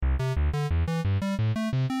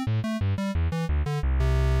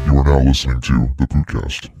now listening to the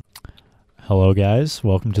Pootcast. Hello, guys.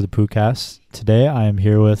 Welcome to the Pootcast. Today, I am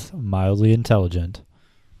here with Mildly Intelligent.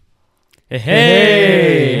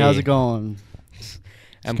 Hey, how's it going?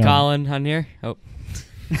 I'm Colin on here. Oh,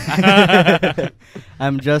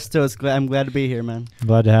 I'm Justo. I'm glad to be here, man. I'm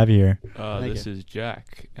glad to have you here. This is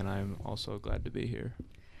Jack, and I'm also glad to be here.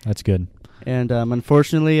 That's good. And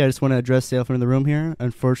unfortunately, I just want to address the elephant in the room here.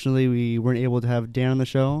 Unfortunately, we weren't able to have Dan on the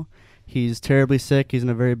show. He's terribly sick. He's in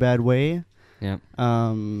a very bad way. yeah.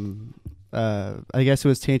 I guess it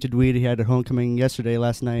was tainted weed he had at homecoming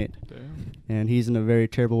last night. Damn. And he's in a very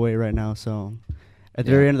terrible way right now. So at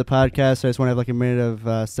the very end of the podcast, I just want to have like a minute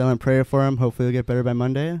of silent prayer for him. Hopefully he'll get better by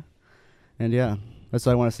Monday. And yeah, that's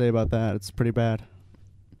all I want to say about that. It's pretty bad.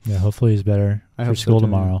 Yeah, hopefully he's better I for hope so school too.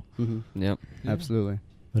 tomorrow. Mm-hmm. Yep. Yeah. Absolutely.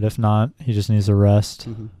 But if not, he just needs to rest,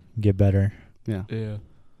 Mm-hmm. get better. Yeah. Yeah.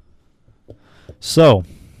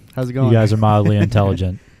 How's it going? You guys are mildly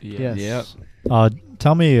intelligent. Yes. Yep.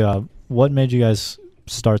 Tell me, what made you guys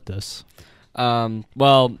start this?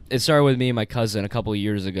 Well, it started with me and my cousin a couple of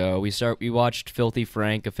years ago. We watched Filthy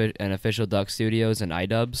Frank and Official Duck Studios and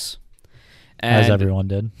iDubbbz. As everyone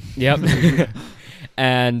did. Yep.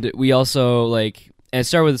 And we also and it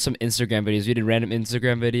started with some Instagram videos. We did random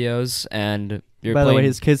Instagram videos, and By the way,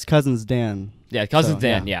 his cousin's Dan. Yeah, cousin's So,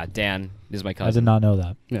 Dan. yeah. Yeah, Dan is my cousin. I did not know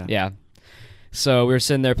that. Yeah. Yeah. So we were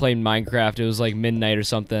sitting there playing Minecraft. It was like midnight or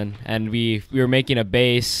something, and we were making a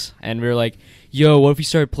base, and we were like, "Yo, what if we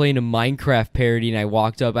started playing a Minecraft parody?" And I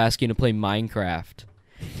walked up asking to play Minecraft,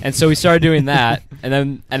 and so we started doing that.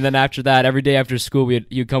 And then after that, every day after school,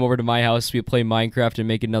 you'd come over to my house, we'd play Minecraft and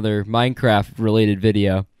make another Minecraft related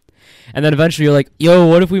video. And then eventually you're like, "Yo,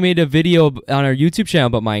 what if we made a video on our YouTube channel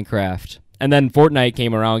about Minecraft?" And then Fortnite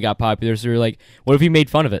came around and got popular, so we were like, "What if we made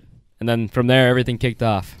fun of it?" And then from there, everything kicked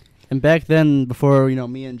off. And back then, before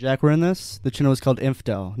me and Jack were in this, the channel was called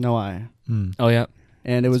Infdel, no I. Oh, yeah.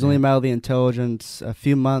 And it was only Mildly Intelligent a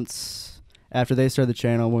few months after they started the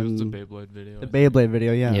channel It when was the Beyblade video. the Beyblade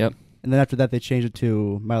video, yeah. Yep. And then after that, they changed it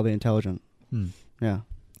to Mildly Intelligent. Hmm. Yeah.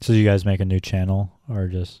 So you guys make a new channel or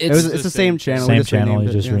just It's the same channel. we same just channel? renamed You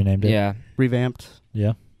it, just yeah. renamed it. Yeah. Revamped.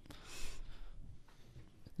 Yeah.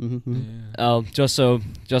 Mm-hmm. Yeah. Oh, just so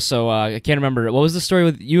I can't remember. What was the story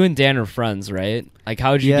with you and Dan are friends, right? Like,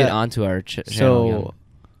 how did you Yeah. get onto our channel? So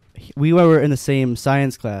we were in the same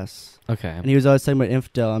science class, again? and Okay. he was always talking about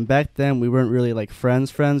Infdel. And back then, we weren't really like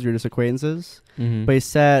friends. We were just acquaintances. Mm-hmm. But he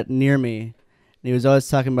sat near me, and he was always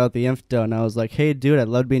talking about the Infdel. And I was like, "Hey, dude, I'd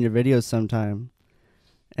love to be in your videos sometime."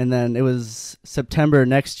 And then it was September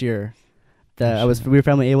next year that we were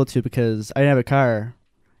finally able to, because I didn't have a car,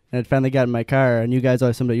 and I'd finally got in my car, and you guys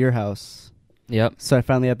always come to your house. Yep. So I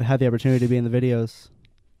finally had the opportunity to be in the videos,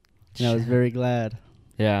 and I was very glad.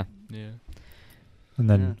 Yeah. Yeah. And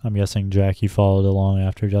then I'm guessing, Jack, you followed along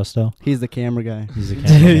after Justo? He's the camera guy. He's the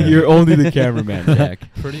cameraman. You're only the cameraman, Jack.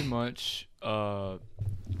 Pretty much. I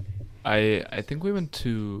think we went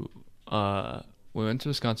to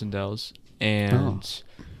Wisconsin Dells, and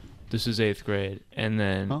this is 8th grade, and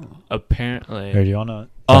then apparently Here, do you want to...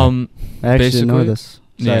 I actually didn't know basically- this.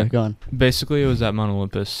 Sorry, yeah. go on. Basically, it was at Mount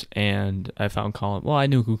Olympus, and I found Colin. Well, I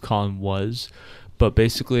knew who Colin was, but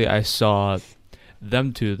basically, I saw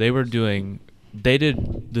them two. They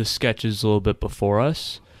did the sketches a little bit before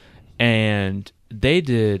us, and they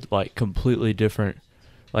did like completely different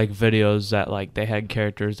like videos that like they had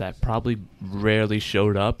characters that probably rarely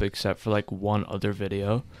showed up except for like one other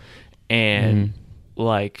video, and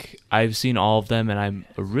like I've seen all of them, and I'm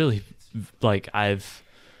really I've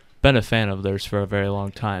been a fan of theirs for a very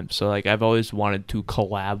long time. So like I've always wanted to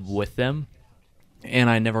collab with them, and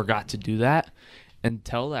I never got to do that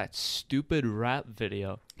until that stupid rap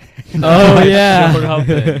video. Oh, yeah. showed up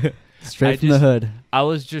in. Straight from the hood. I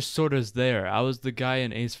was just sort of there. I was the guy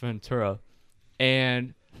in Ace Ventura,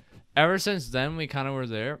 and ever since then we kind of were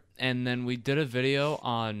there. And then we did a video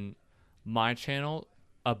on my channel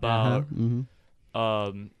about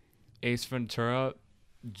Ace Ventura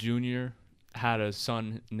Jr. had a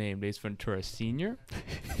son named Ace Ventura Sr.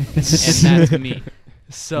 and that's me.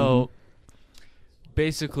 So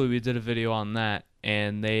basically we did a video on that,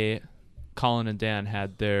 and Colin and Dan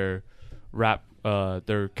had their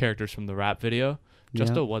their characters from the rap video.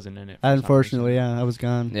 Justo wasn't in it. Unfortunately, yeah, I was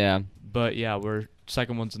gone. Yeah. But yeah,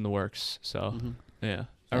 second one's in the works. So yeah.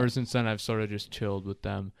 Ever since then I've sort of just chilled with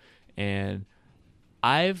them, and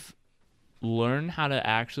I've learn how to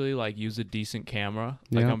actually like use a decent camera.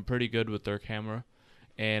 Like I'm pretty good with their camera,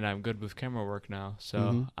 and I'm good with camera work now.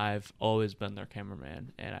 So I've always been their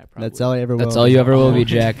cameraman, and I probably That's all I ever will. That's all you ever will be,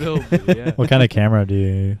 Jack. will be, yeah. What kind of camera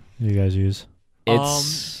do you guys use?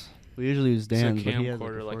 It's We usually use It's a Dan's, but he has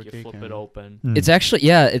camcorder, like, a like you 4K flip it camera. open. It's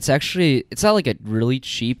actually it's not like a really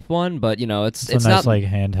cheap one, but you know it's a nice not like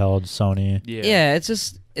handheld Sony. yeah. It's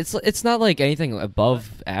just it's not like anything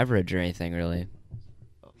above average or anything really.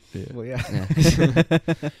 Well, yeah.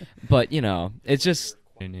 Yeah. But you know it's just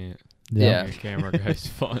Yeah. Your camera guy's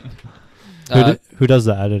fun. Who does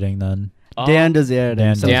the editing then? Dan does the editing.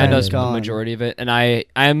 Dan Sometimes Dan does the Colin. majority of it, and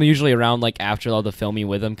I'm usually around like after all the filming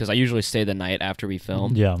with him because I usually stay the night after we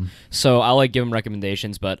film. Yeah. So I'll like give him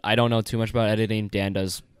recommendations, but I don't know too much about editing. Dan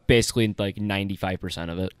does basically like 95%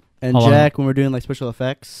 of it. And How long- Jack, when we're doing like special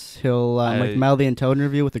effects, he'll like I- MidlyIntelligent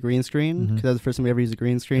review with the green screen because Mhm. that's the first time we ever used a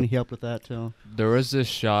green screen. He helped with that too. There was this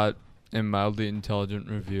shot in Mildly Intelligent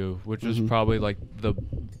Review, which was Mhm. probably like the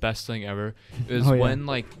best thing ever. It was Oh, yeah. when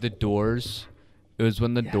like the doors. It was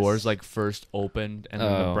when the Yes. doors like first opened and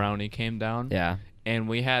then the Oh. brownie came down. Yeah. And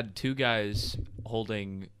we had two guys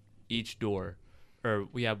holding each door, or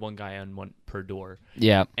we had one guy on one per door.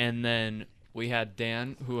 Yeah. And then we had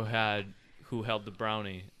Dan who held the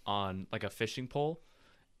brownie on like a fishing pole,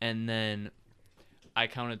 and then I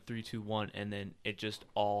counted 3, 2, 1, and then it just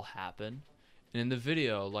all happened. And in the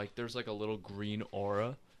video, like there's like a little green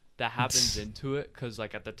aura that happens into it because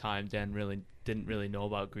like at the time Dan didn't really know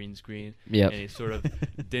about green screen. Yep. And he sort of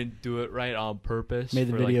didn't do it right on purpose. Made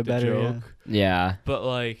the for, video like, the better, yeah. joke. Yeah. But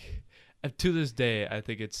like to this day, I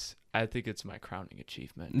think it's my crowning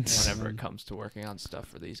achievement whenever it comes to working on stuff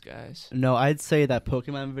for these guys. No, I'd say that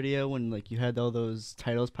Pokemon video when like you had all those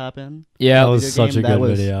titles pop in. Yeah. That was Video such a game, that good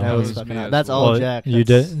was, video. That That was was fucking me out. as That's well. all Well, Jack. You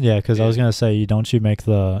That's- did, yeah, because I was Yeah. gonna say, didn't you make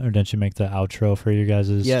the outro for you guys'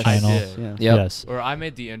 Yes. channel? I did. Yeah. Yep. Yes. Or I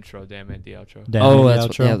made the intro, Dan made the outro. Dan Oh, made the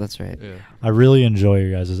that's outro? yeah, that's right. Yeah. I really enjoy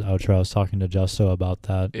your guys' outro. I was talking to Justo about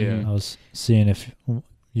that. Yeah. I was seeing if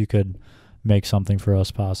you could make something for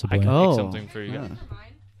us I possibly. can Oh, make something for you yeah. guys.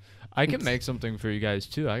 I can make something for you guys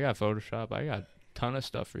too. I got Photoshop. I got a ton of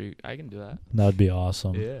stuff for you. I can do that. That would be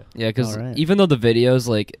awesome. Yeah. Yeah, because Alright. even though the videos,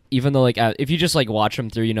 like, if you just like watch them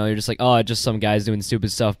through, you know, you're just like, oh, just some guys doing stupid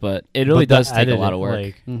stuff, but it really But the does take a lot editing, of work.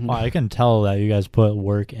 Like, Mhm. I can tell that you guys put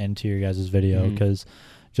work into your guys' video Mhm. because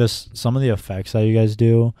just some of the effects that you guys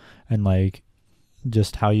do and like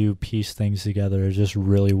just how you piece things together is just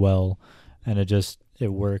really well, and it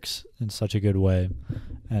works in such a good way.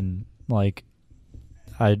 And like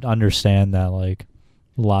I understand that like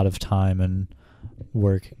a lot of time and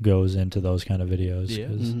work goes into those kind of videos Yeah.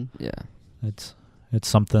 'cause Mhm. Yeah. it's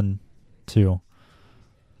something to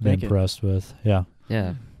be Thank you. impressed with. Yeah.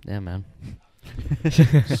 Yeah. Yeah, man.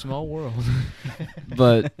 Small world.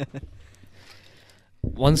 But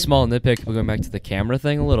one small nitpick, we're going back to the camera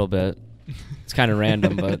thing a little bit. It's kind of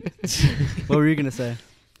random, but What were you gonna say?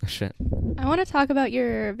 shit. I want to talk about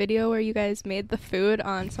your video where you guys made the food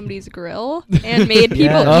on somebody's grill and made people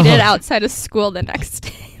Yeah. eat it Oh. outside of school the next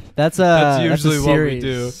day. That's usually a what we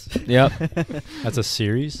series. do. Yep. That's a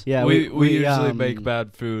series? Yeah, we usually um, make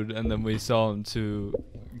bad food and then we sell them to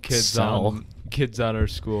kids Sell. on our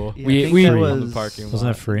school. Yeah, We- I think we- that On the was, parking lot. Wasn't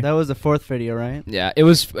it free? That was the fourth video, right? Yeah, it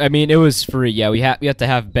was. I mean, it was free. Yeah, we have to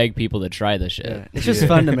have beg people to try this shit. Yeah. It's just Yeah.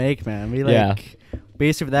 fun to make, man. We like Yeah.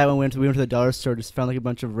 basically for that one we went to the dollar store, just found like a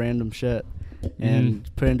bunch of random shit and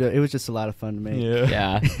put into it. It was just a lot of fun to make. Yeah.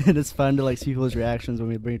 Yeah. And it's fun to like see people's reactions when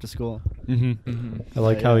we bring it to school. hmm Mhm. I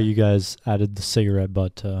like So, how yeah. you guys added the cigarette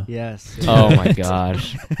butt to Yes. Oh my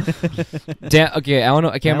gosh. Dan. Okay, I can't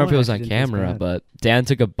That remember if one it was on actually didn't taste camera, bad. but Dan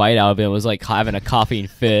took a bite out of it and was like having a coughing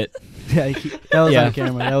fit. Yeah, that was Yeah. on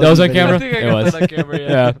camera. That was in on the video. camera? I think I It got was. that on camera.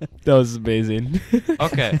 Yeah, that was amazing.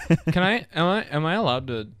 Okay. Am I allowed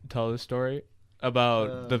to tell the story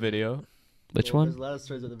about the video? Which Well, There's one? a lot of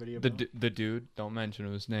stories of the video. The bro. the dude, don't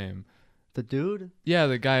mention his name. The dude? Yeah,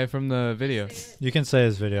 the guy from the video. You can say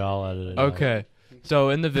his video, I'll edit it out. Okay. So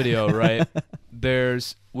in the video, right,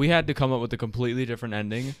 we had to come up with a completely different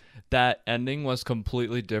ending. That ending was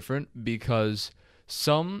completely different because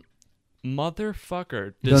some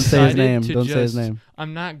motherfucker decided Don't say his name. to Don't just, say his name.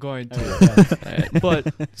 I'm not going to. Okay.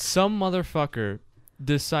 But some motherfucker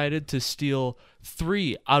decided to steal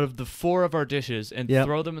 3 out of the 4 of our dishes and Yep.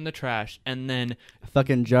 throw them in the trash, and then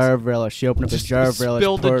Fucking jar of relish. She opened up a just jar of relish.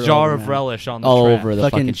 spilled poured a it jar over, of man. relish on the All trash. over the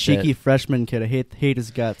Fucking fucking cheeky shit. freshman kid. I hate his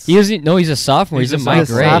guts. He doesn't. No, he's a sophomore. He's, He's in a my He's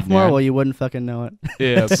a grade. sophomore. man. Well, you wouldn't fucking know it.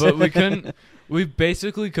 Yeah, but we couldn't. We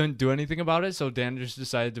basically couldn't do anything about it, so Dan just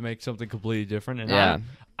decided to make something completely different, and Yeah.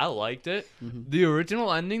 I liked it. Mhm. The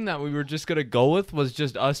original ending that we were just gonna go with was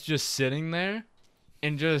just us just sitting there,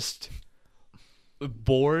 and just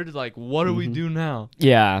bored. Like, what do we Mhm. do now?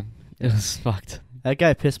 Yeah, it was fucked. That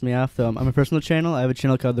guy pissed me off though. I'm a personal channel. I have a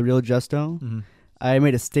channel called The Real Justo. Mhm. I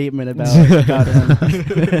made a statement about him.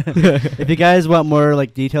 If you guys want more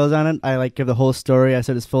like details on it, I like give the whole story. I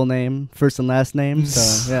said his full name, first and last name.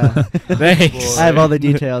 So yeah, Thanks. I have all the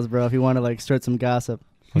details, bro. If you want to like start some gossip,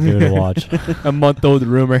 I'll give it a watch. A month-old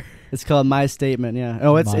rumor. it's called My Statement. Yeah.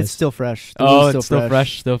 Oh, it's still fresh. The Oh, news it's still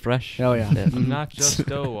fresh. Still fresh. Oh yeah. I'm not just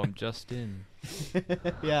dough, I'm just in.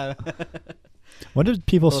 Yeah. When did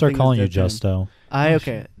people Little start thing calling is you different. Justo?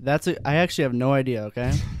 I actually have no idea.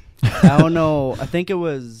 Okay. I don't know. I think it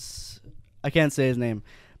was. I can't say his name,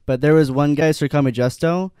 but there was one guy who started calling me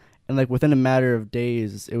Justo, and like within a matter of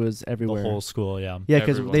days, it was everywhere. The whole school, yeah. Yeah,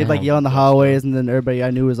 because Everyone they'd like called yell in the him hallways, Justo. and then everybody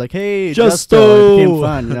I knew was like, "Hey, Justo!" Justo!" It became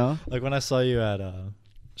fun, you know. Like when I saw you at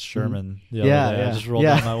Sherman the Yeah, other day, yeah, I just rolled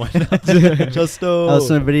yeah. down my window. Justo! I was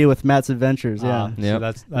in a video with Matt's Adventures. Yeah, So Yep.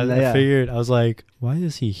 that's, And, I yeah. figured, I was like, why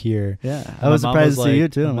is he here? yeah. And I was my mom surprised to see like- you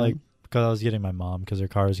too. I'm man. like, because I was getting my mom because her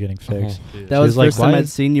car was getting fixed. Dude. that she was was the like, first time "Why I'd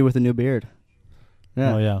is-" seen you with a new beard.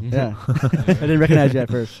 Yeah, Oh, yeah. yeah. I didn't recognize you at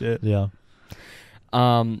first. Shit. Yeah.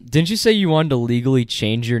 Didn't you say you wanted to legally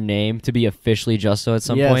change your name to be officially Justo at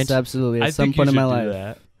some yes, point? absolutely. At I some think point you in my should do life.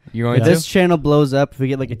 that. You're going If Yeah. this channel blows up, if we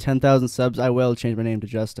get like a 10,000 subs, I will change my name to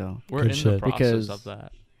Justo. We're Good in shit. the process Because- of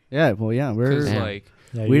that. Yeah, well, yeah, Because Damn. like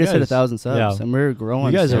Yeah, we you just hit guys- 1,000 subs, yeah. and we're growing.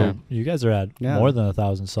 You guys so- are at Yeah. more than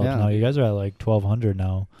 1,000 subs Yeah. now. You guys are at like 1,200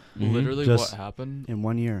 now. Mhm. literally Just- what happened in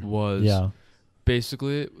 1 year. was Yeah.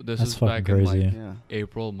 basically this That's is fucking back in crazy. like Yeah.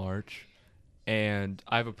 April, March, and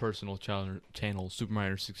I have a personal channel,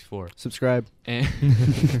 Superminer64, Subscribe. and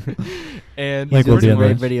and Link will We're be doing in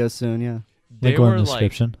great there. videos soon. Yeah. they Link will in were the like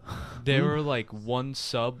description. they were like 1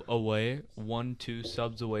 sub away, 2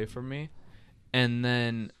 subs away from me, and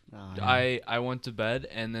then I went to bed,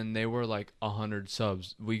 and then they were like 100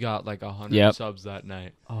 subs. We got like 100 Yep. subs that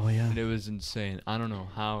night, Oh yeah. and it was insane. I don't know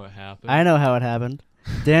how it happened. I know how it happened.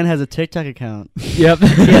 Dan has a TikTok account. Yep.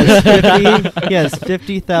 He has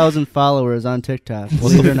 50,000 followers on TikTok.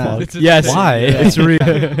 Believe it or not. It's Yes. insane. Why? Yeah. It's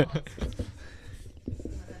real.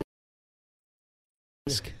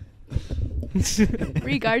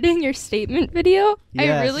 Regarding your statement video, I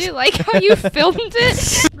Yes. really like how you filmed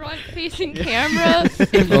it front-facing camera.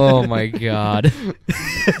 Oh my god.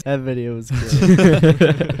 That video was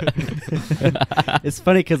good. It's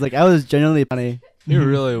funny because like I was genuinely funny. It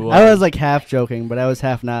really was. I was like half joking, but I was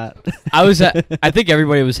half not. I think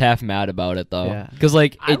everybody was half mad about it though. Yeah. Cuz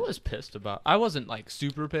like I it, was pissed about. I wasn't like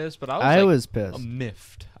super pissed, but I was. I like, was pissed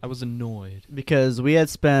miffed. I was annoyed. because we had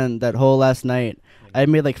spent that whole last night. I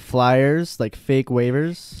made like flyers, like fake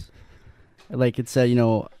waivers. Like it said,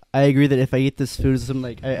 I agree that if I eat this food, something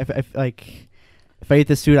like if I eat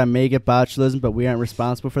this food, I may get botulism, but we aren't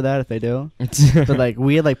responsible for that if they do. But like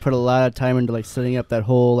we had like put a lot of time into like setting up that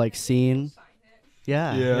whole like scene.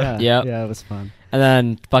 Yeah, Yeah. Yep. yeah, it was fun. and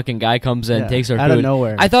then fucking guy comes in, Yeah, takes our out food. of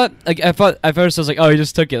nowhere. I thought at first I was like, "Oh, he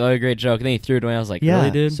just took it. Oh, great joke." And then he threw it away. I was like, Yeah,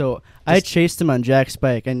 "Really, dude?" so I chased him on Jack's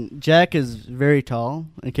bike, and Jack is very tall.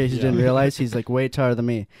 In case you Yeah. didn't realize, he's like way taller than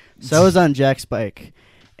me. So I was on Jack's bike,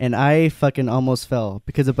 and I fucking almost fell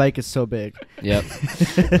because the bike is so big. Yep.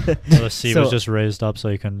 So the seat was So- just raised up so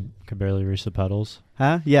you can barely reach the pedals.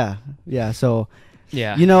 Huh? Yeah, yeah. So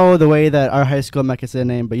Yeah. you know the way that our high school, I'm not gonna say the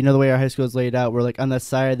name, but you know the way our high school is laid out. Where like on the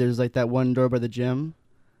side, there's like that one door by the gym.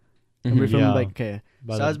 And we're Mhm. from Yeah. like okay.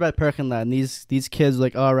 By So I was by the parking lot, and these kids were,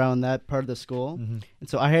 like all around that part of the school. Mhm. And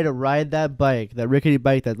so I had to ride that bike, that rickety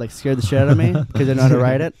bike that like scared the shit out of me because I know how to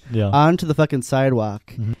ride it, Yeah. onto the fucking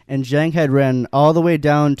sidewalk. Mhm. And Jang had ran all the way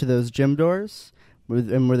down to those gym doors where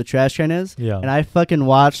the trash can is. Yeah. And I fucking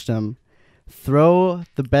watched him throw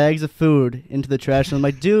the bags of food into the trash. And I'm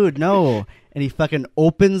like, dude, no. And he fucking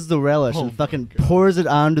opens the relish Oh and my fucking God. pours it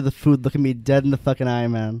onto the food, looking me dead in the fucking eye,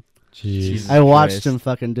 man. Jeez. Jesus I watched Christ. him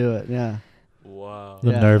fucking do it, yeah. Wow.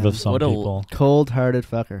 The Yeah, nerve man. of some What a- people. Cold-hearted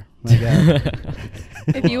fucker. My God.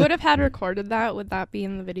 If you would have had recorded that, would that be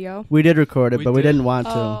in the video? We did record it, We but we did. didn't want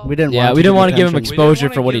to. Oh. We didn't Yeah, want we didn't want wanna give him attention. exposure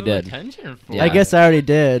for what he did. Yeah. I guess I already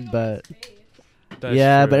did, but That's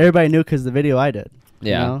yeah, true. but everybody knew because the video I did.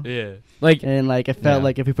 you Yeah. know? Yeah. Like And like I felt Yeah.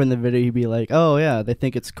 like if he put in the video, he'd be like, "Oh yeah, they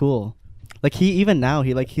think it's cool." Like he's in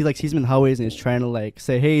the hallways and he's trying to like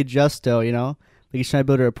say, "Hey, Justo," like he's trying to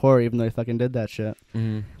build a rapport, even though he fucking did that shit.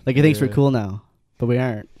 mhm. Like he thinks we're Yeah. cool now, but we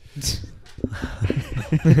aren't.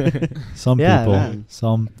 Some Yeah, people. man.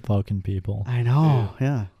 Some fucking people. I know.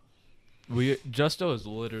 Yeah. Justo is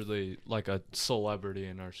literally like a celebrity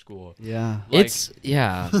in our school. Yeah. Like, It's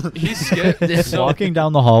yeah. he's scared. So, Walking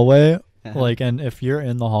down the hallway, Like, and if you're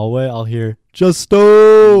in the hallway, I'll hear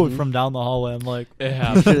Justo Mhm. from down the hallway. I'm like, It You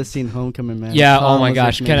happened. should have seen Homecoming, man. Yeah, Colin oh my was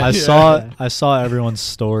gosh, with can me. I- I saw everyone's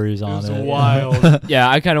stories on was it. wild. Yeah,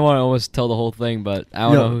 I kind of want to almost tell the whole thing, but I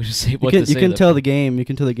don't No, know who to say You what can, to say. you can though. tell the game. You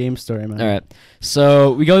can tell the game story, man. All right,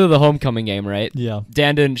 so we go to the homecoming game, right? Yeah,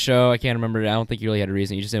 Dan didn't show. I can't remember. I don't think you really had a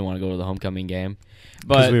reason. You just didn't want to go to the homecoming game.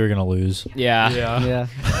 because But we were gonna lose. yeah, Yeah. Yeah.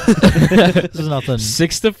 This is nothing.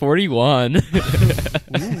 6-41.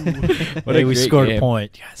 What Hey, a we great scored game. a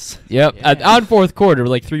point. Yes. Yep, Yeah. on fourth quarter,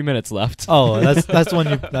 with like 3 minutes left. Oh, that's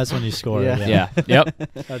when you score. Yeah. Yeah. Yep.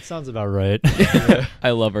 That sounds about right.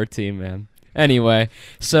 I love our team, man. Anyway,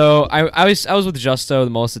 so I was with Justo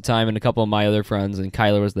the most of the time, and a couple of my other friends, and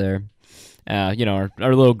Kyler was there. Our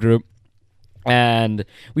little group. And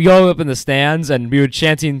we go up in the stands, and we were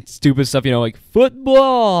chanting stupid stuff, like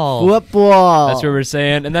football. Football. That's what we were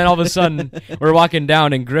saying. And then all of a sudden, we're walking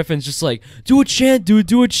down, and Griffin's just like, "Do a chant, dude,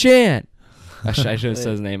 do a chant." I should have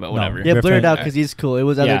said his name, but No. whatever. Yeah, blur Griffin- it out because he's cool. It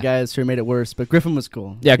was other Yeah. guys who made it worse, but Griffin was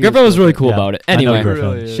cool. Yeah, He Griffin was really cool. cool Yeah. about it. I know Anyway, Griffin.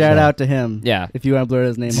 Really is. Shout So- out to him. yeah. If you want to blur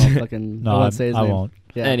his name, I'll fucking. No, I won't say his I name. won't.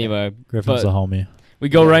 Yeah. Anyway, Griffin's but a homie. we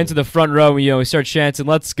go right into the front row. And, we start chanting,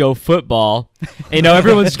 "Let's go football!" And,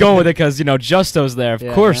 everyone's going with it because Justo's there. Of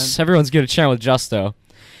Yeah, course, everyone's gonna chant with Justo.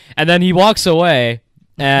 And then he walks away,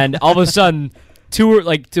 and all of a sudden, it was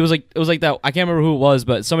like that. I can't remember who it was,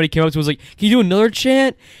 but somebody came up to him and was like, "Can you do another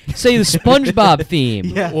chant? Say the SpongeBob theme."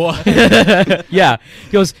 Yeah. What? Yeah.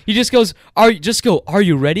 He just goes, "Are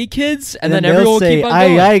you ready, kids?" And then they'll everyone will say, keep on "Aye,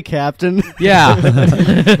 going. aye, Captain." Yeah.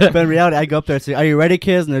 But in reality, I go up there and say, "Are you ready,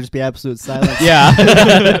 kids?" And there'll just be absolute silence. Yeah.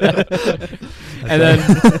 And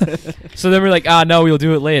then, so then we're like, no, we'll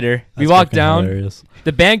do it later. We That's walk fucking down. hilarious.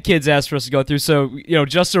 The band kids asked for us to go through, so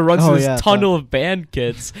Justo runs Oh, to this yeah, tunnel of band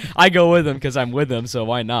kids. I go with them because I'm with them, so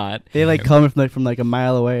why not? They come from a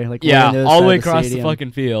mile away. Like way on Yeah, other all the side way of across the stadium.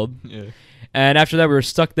 fucking field. Yeah. And after that, we were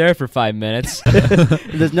stuck there for 5 minutes.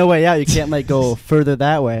 There's no way out. You can't go further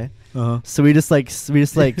that way. Uh-huh. So we just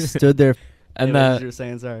stood there. And Anyway, as you were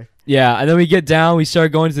saying, sorry. yeah, and then we get down. We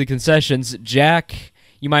start going to the concessions. Jack,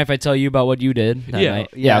 you mind if I tell you about what you did that Yeah. night?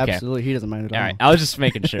 Yeah, Okay. absolutely. He doesn't mind at all. All right, I was just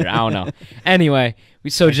making sure. I don't know. Anyway,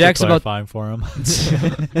 so Thanks for Jack's about clarifying for him.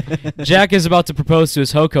 Jack is about to propose to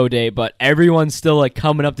his Hoko date, but everyone's still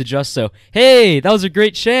coming up to Justo. Hey, that was a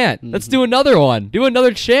great chant. Let's do another one. Do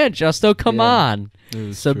another chant, Justo. Come Yeah. on.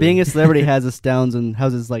 So being a celebrity has its downs and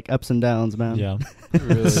has its ups and downs, man. Yeah. It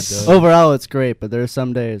really does. Overall, it's great, but there are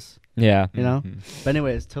some days, Yeah. you know. Mhm. But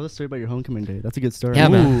anyways, tell the story about your homecoming day. That's a good story. Yeah,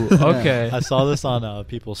 man. Ooh, okay. I saw this on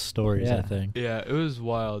people's stories, I Yeah. think. Yeah, it was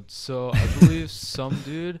wild. So I believe some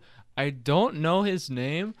dude, I don't know his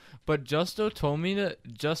name, but Justo told me that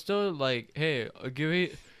hey, give me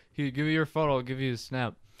your photo, I'll give you a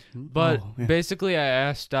snap. But Oh, yeah. basically, I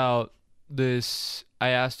asked out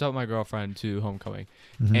my girlfriend to homecoming,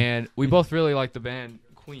 Mhm. and we both really liked the band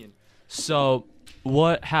Queen. So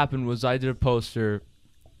what happened was I did a poster,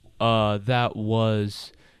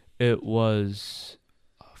 it was,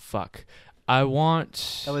 fuck. I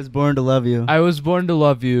was born to love you. I was born to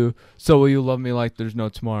love you, so will you love me like there's no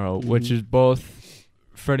tomorrow, which Mhm. is both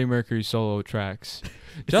Freddie Mercury solo tracks.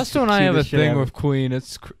 Justo and I Cue have the a shit thing out. with Queen.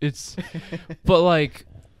 It's, but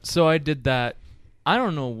so I did that. I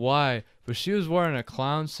don't know why, but she was wearing a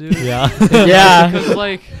clown suit. Yeah.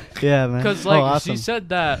 Yeah. Yeah, man. Because Oh, awesome. she said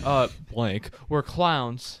that we're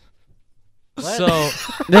clowns. What? So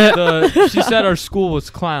she said our school was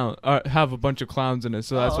have a bunch of clowns in it,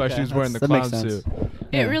 so that's Oh, why okay. she was wearing the That clown makes sense. suit.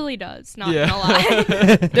 It really does. Not Yeah. gonna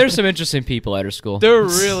lie. There's some interesting people at her school. There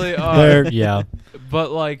really are. Yeah.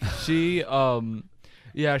 But she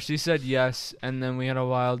she said yes, and then we had a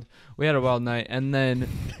wild night, and then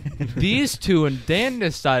these two and Dan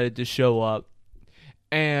decided to show up,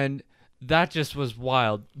 and that just was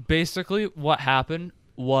wild. Basically, what happened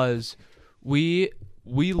was we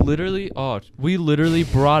literally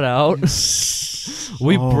brought out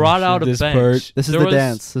brought out a this bench. part. This is There the was-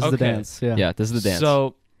 dance. This is the okay. dance. Yeah. Yeah, this is the dance.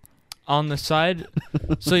 So on the side,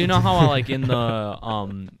 so you know how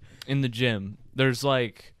in the gym, there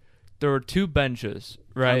were two benches,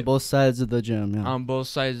 On right? both sides of the gym. Yeah. On both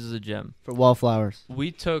sides of the gym. For wallflowers.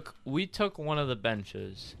 We took one of the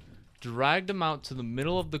benches, dragged him out to the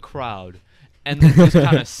middle of the crowd, and then just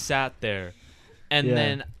kind of sat there. And Yeah.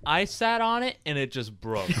 then I sat on it, and it just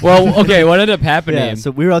broke. well, okay, what ended up happening? Yeah.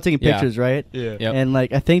 So we were all taking Yeah. pictures, right? Yeah. Yep. And I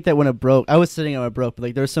think that when it broke, I was sitting on it broke,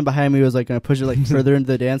 but there was some behind me who was gonna push it further into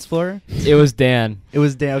the dance floor. It was Dan. It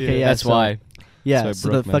was Dan. Okay, yeah. That's so, why. Yeah. That's So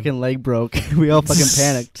why it the broke, man. fucking leg broke. We all fucking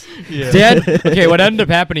panicked. Yeah. Dan. Okay, what ended up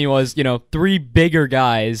happening was, three bigger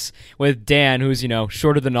guys with Dan, who's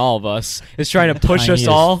shorter than all of us, is trying to push us Tiny as-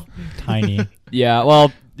 all. Tiny. Yeah.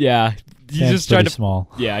 Well. Yeah. he's Dan's just trying pretty to. small.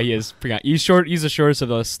 Yeah, he is. He's short. He's the shortest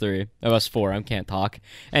of us four. I can't talk.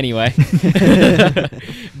 Anyway,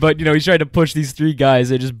 but he's trying to push these three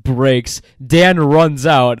guys. It just breaks. Dan runs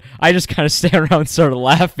out. I just kind of stand around and start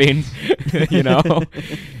laughing,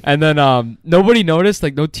 And then nobody noticed.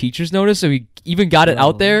 Like no teachers noticed. So we even got it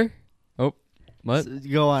out there. Oh, what?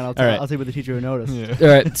 Go on. I'll tell you what the teacher would notice. All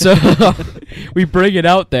right, so we bring it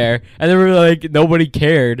out there, and then we're like, nobody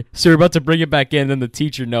cared. So we're about to bring it back in, and then the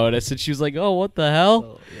teacher noticed, and she was like, "Oh, what the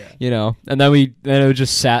hell?" And then it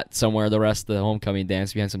just sat somewhere the rest of the homecoming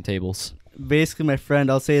dance behind some tables. Basically, my friend,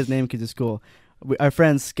 I'll say his name because it's cool. Our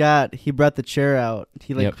friend Scott, he brought the chair out.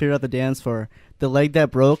 He cleared out the dance floor. The leg that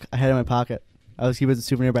broke, I had it in my pocket. He was a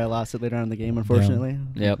souvenir, but I lost it later on in the game, unfortunately.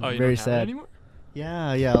 Yep. Oh, you Very don't have it sad. anymore?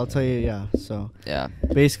 Yeah, I'll tell you. Yeah, so Yeah.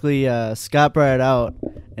 basically, Scott brought it out,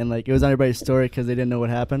 and it was on everybody's story because they didn't know what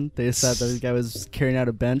happened. They just thought that this guy was carrying out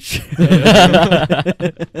a bench.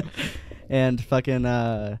 And fucking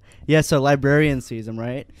so librarian sees him,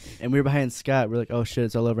 right? And we were behind Scott. We're like, oh shit,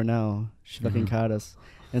 it's all over now. She fucking caught us.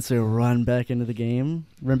 And so we run back into the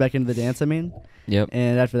dance. Yep.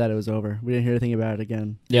 And after that, it was over. We didn't hear anything about it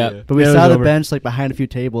again. Yeah. But we Yeah, it saw was the over. bench behind a few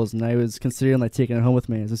tables, and I was considering taking it home with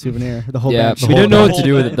me as a souvenir. The whole bench. We whole didn't know what bench. to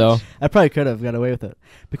do with it though. I probably could have got away with it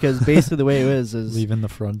because basically the way it is Leaving the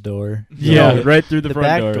front door. Right through the the front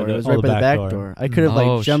back door. door. It was Oh, right the by the back back door. door. I could have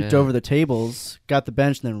Oh, jumped shit. over the tables, got the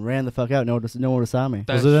bench, and then ran the fuck out. No one would have saw me.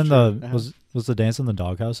 That's Was it in true. the was the dance in the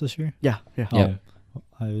doghouse this year? Yeah. Yeah.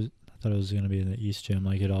 I thought it was gonna be in the East Gym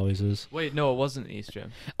like it always is. Wait, no, it wasn't East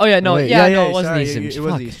Gym. Oh yeah, no, Wait, no, it wasn't sorry, East Gym. It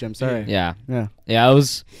was Fuck. East Gym. Sorry. Yeah. Yeah. Yeah, it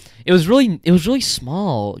was really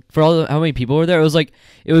small for how many people were there. It was the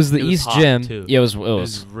It was East hot, Gym. too. Yeah, it was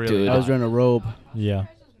really dude. I was wearing a robe. Yeah.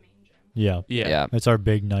 Yeah. Yeah. It's our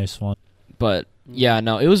big nice one. But yeah,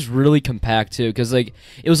 no, it was really compact too, because it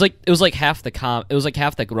was like half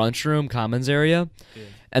the lunchroom commons area,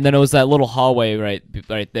 and then it was that little hallway right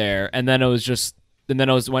there, and then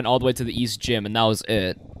went all the way to the East Gym, and that was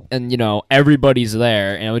it. And everybody's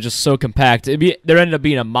there, and it was just so compact. There ended up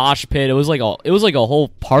being a mosh pit. It was like a whole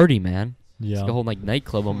party, man. Yeah. It's like a whole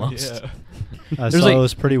nightclub almost. Yeah. I There's saw like- it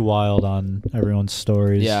was pretty wild on everyone's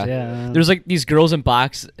stories. Yeah. Yeah. There's these girls in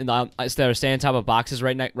box that are standing on top of boxes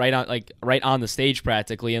right on the stage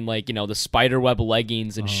practically, and the spider web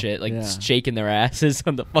leggings and shit, yeah. shaking their asses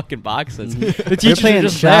on the fucking boxes. The They're teachers are playing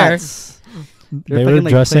just shots. They were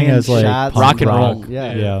dressing as shots. punk Rock and roll.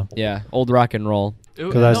 Yeah. Yeah. there. Yeah, old rock and roll.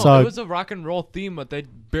 I saw- it was a rock and roll theme, but they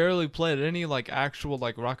barely played any actual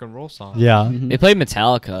rock and roll songs. Yeah. Mhm. They played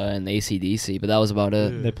Metallica and AC/DC, but that was about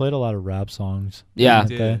it. Yeah. They played a lot of rap songs. Yeah,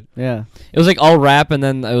 They Okay. did. Yeah. it was all rap, and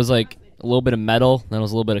then it was a little bit of metal, then it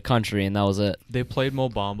was a little bit of country, and that was it. They played Mo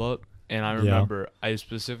Bamba, and Yeah. I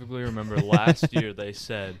specifically remember last year they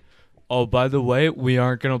said, "Oh, by the way, we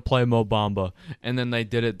aren't gonna play Mo Bamba," and then they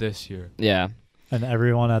did it this year. Yeah. And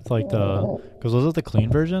everyone at because was it the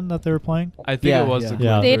clean version that they were playing? I think Yeah, it was yeah. the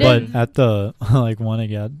Yeah, They but didn't- at the when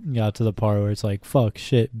it got to the part where it's fuck,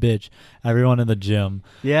 shit, bitch, everyone in the gym.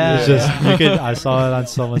 Yeah. It's just I saw it on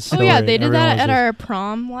someone's Oh story. yeah, they did Everyone that was at just- our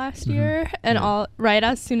prom last year, and Yeah.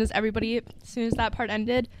 as soon as that part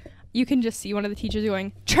ended, you can just see one of the teachers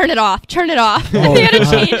going, "Turn it off, turn it off." Oh, They had to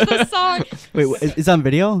God. change the song. Wait, is on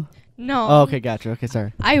video? No. Oh, okay, gotcha. Okay,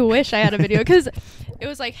 sorry. I wish I had a video because it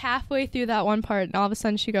was halfway through that one part, and all of a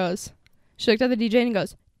sudden she looked at the DJ and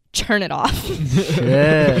goes, "Turn it off."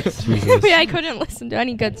 Shit. Jesus. I couldn't listen to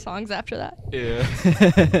any good songs after that. Yeah.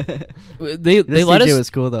 They This let DJ us. was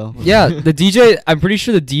cool though. Yeah, the DJ. I'm pretty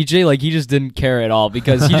sure the DJ he just didn't care at all,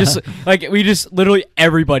 because he just we just literally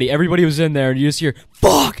everybody was in there, and you just hear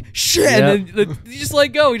 "fuck," "shit," and then you just let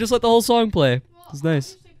go. You just let the whole song play. It's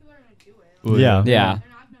nice. Yeah. Yeah,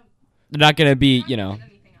 they're not gonna be Yeah.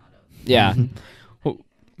 Yeah.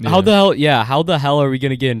 How the hell? Yeah, how the hell are we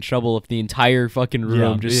gonna get in trouble if the entire fucking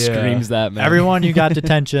room Yeah. just Yeah. screams that, man? Everyone, you got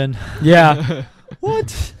detention. Yeah.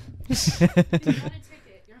 What?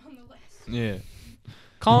 Yeah.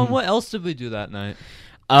 Colin, what else did we do that night?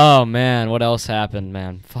 Oh man, what else happened,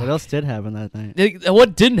 man? Fuck. What else did happen that night?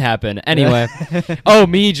 What didn't happen? Anyway.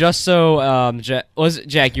 Me, Justo,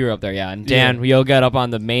 Jack, you were up there, yeah. And Dan, Yeah. we all got up on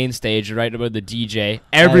the main stage right above the DJ.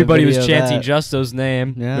 Everybody was video of chanting that. Justo's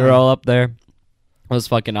name. Yeah. They were all up there. It was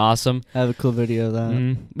fucking awesome. I have a cool video of that.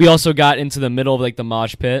 Mhm. We also got into the middle of the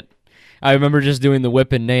mosh pit. I remember just doing the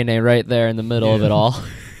whip and nay nay right there in the middle of it all.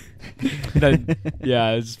 Then,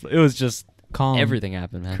 yeah, it was just Colin, everything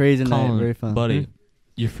happened, man. Crazy night, Colin, very fun. buddy,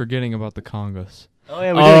 you're forgetting about the congas. Oh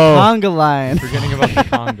yeah, we did a conga line. Forgetting about the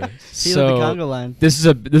congas. He did the conga line.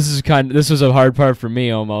 This was a hard part for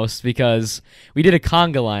me almost, because we did a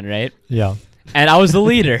conga line, right? Yeah. And I was the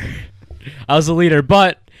leader.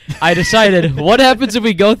 But I decided, what happens if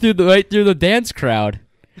we go right through the dance crowd,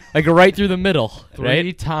 like right through the middle, Three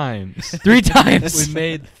right? times. 3 times. We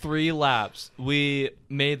made 3 laps. We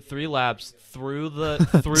made 3 laps through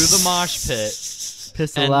the mosh pit.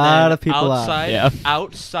 Pissed a And lot then of people outside, Yeah.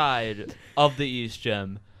 outside of the East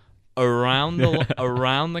Gym, around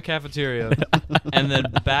the cafeteria, and then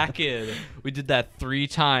back in. We did that 3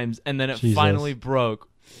 times, and then it Jesus. finally broke.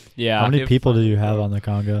 Yeah. How many it people did finally you have broke. on the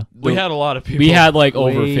conga? We had a lot of people. We had like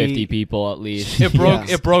over We- 50 people at least. it broke.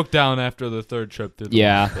 Yeah. It broke down after the 3rd trip. Through the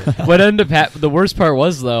Yeah. mosh pit. What ended up the worst part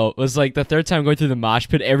was like the 3rd time going through the mosh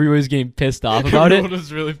pit, everyone was getting pissed off about Everyone it.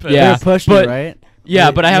 was really pissed. Yeah. They pushed me, but- right?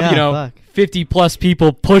 Yeah, but I have, Yeah, fuck. 50 plus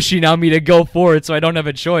people pushing on me to go forward, so I don't have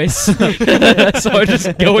a choice. So I'm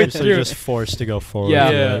just going So through. you're just forced to go forward.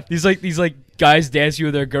 Yeah. Yeah. These guys dancing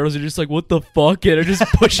with their girls are just like, what the fuck? And they're just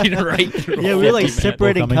pushing right through. Yeah, we were like 50, man.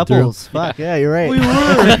 separating coming through. couples. Fuck, yeah, you're right.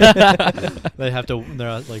 They have to.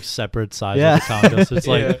 They're like separate sides Yeah. of the conga. So it's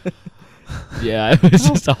like, Yeah, it was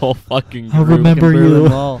just a whole fucking I'll group. remember Berlin you.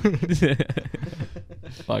 Wall.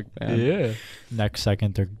 Fuck, man. Yeah. next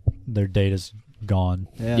second their date is gone.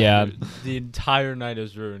 Yeah. The entire night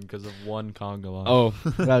is ruined because of one conga line. Oh,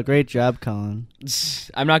 Wow, great job, Colin.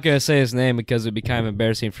 I'm not gonna say his name because it'd be kind of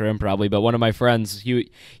embarrassing for him probably. But one of my friends,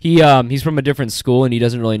 he's from a different school and he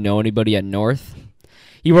doesn't really know anybody at North.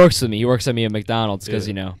 He works with me. He works at me at McDonald's because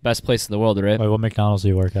Yeah. best place in the world, right? Wait, what McDonald's do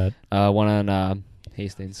you work at? One on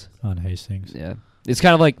Hastings. On Hastings. Yeah, it's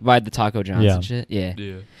kind of like by the Taco John's Yeah. and shit. Yeah,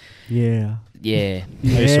 Yeah. Yeah. yeah.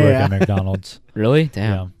 I used to work Yeah. at McDonald's. Really?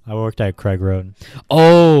 Damn. Yeah, I worked at Craig Road.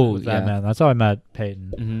 Oh, With that yeah. man. That's how I met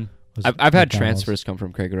Peyton. hmm was I've had McDonald's. transfers come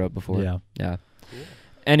from Craig Road before. Yeah. Yeah.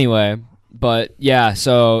 Anyway, but yeah,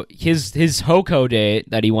 so his Hoko date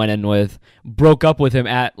that he went in with broke up with him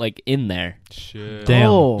at like in there. Shit. Damn.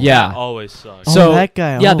 Oh. Yeah. That always sucks. Oh, So that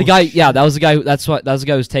guy. yeah, oh, the guy. sh- Yeah, that was the guy. That was the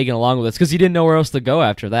guy who was taking along with us because he didn't know where else to go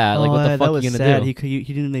after that. Like, Oh, what the that fuck are was you gonna sad. do? He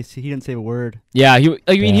didn't say a word. Yeah, he.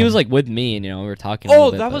 I mean, he Damn. was like with me, and we were talking. a Oh,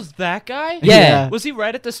 little bit, that but- was that guy? Yeah. Was he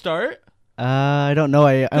right at the start? I don't know.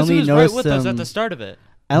 I Because he only was right noticed with him. us at the start of it.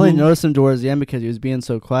 I only Who- noticed him towards the end because he was being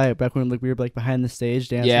so quiet. Back when we were like behind the stage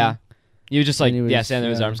dancing. Yeah. He was just like And he was, standing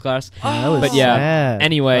in his yeah. arms class. Yeah, that was But yeah, sad.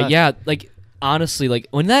 Anyway, Fuck. yeah, like honestly, like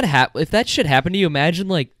when that if that shit happened to you, imagine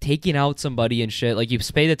like taking out somebody and shit. Like you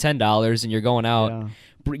pay the $10 and you're going out,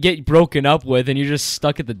 Yeah. get broken up with, and you're just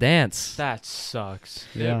stuck at the dance. That sucks.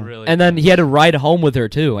 Yeah. It really And then he had to ride home with her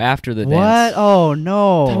too after the What? dance. Oh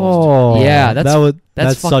no. Oh, Yeah, that's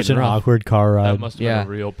that's such fucking an rough. awkward car that ride. must have Yeah. been a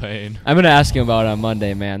real pain. I'm gonna ask him about it on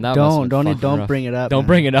Monday, man. That must have been fucking Don't rough. bring it up. Don't man.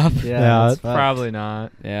 bring it up. Yeah, Yeah, that's fucked. Probably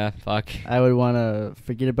not. Yeah, fuck. I would want to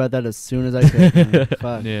forget about that as soon as I could. man.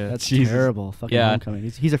 Fuck. Yeah. That's Jesus. terrible. Fucking Yeah. homecoming.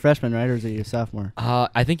 He's a freshman, right, or is he a sophomore?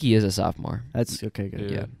 I think he is a sophomore. That's okay. Good.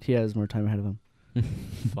 Yeah. He has more time ahead of him.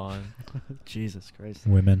 Fun. Jesus Christ.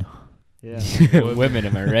 Women. Yeah. Women,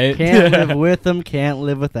 am I right? Can't live with him. Can't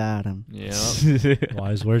live without him. Yeah.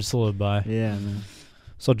 Wise words to live by. Yeah, man.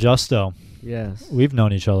 So Justo, Yes. we've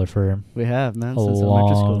known each other for We have, man, a since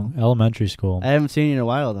elementary school. long elementary school. I haven't seen you in a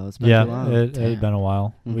while though. It's been Yeah, too long. it had been a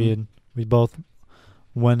while. Mhm. We both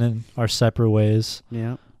went in our separate ways,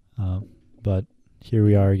 Yeah. but here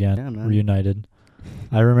we are again, Yeah, man. reunited.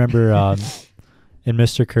 I remember in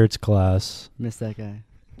Mr. Kurt's class. Miss that guy.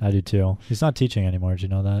 I do too. He's not teaching anymore. Did you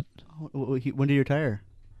know that? When did you retire?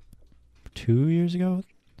 2 years ago,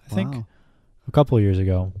 I think. Wow. A couple of years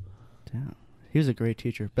ago. Damn. He was a great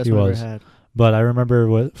teacher. Best He one I was. ever had. But I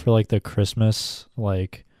remember for like the Christmas,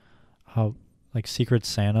 like how like Secret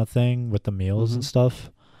Santa thing with the meals and Mhm. stuff.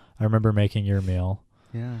 I remember making your meal.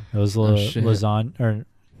 Yeah. It was shit. lasagna, or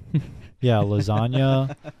yeah,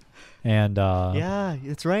 lasagna, and Yeah,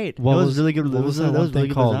 that's right. what That was was- really good. what was that that one was really thing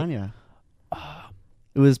good called? lasagna.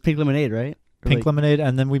 It was pink lemonade, right? Or pink like lemonade,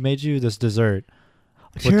 and then we made you this dessert.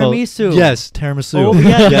 with the- tiramisu. Yes, tiramisu. Oh,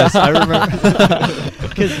 yeah. Yes, I remember.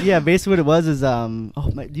 Because yeah, basically what it was is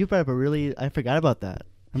you brought up I forgot about that.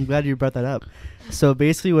 I'm glad you brought that up. So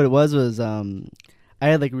basically what it was I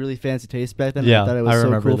had like really fancy taste back then. Yeah, I thought it I was so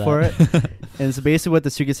remember cool that. for it. And so basically what the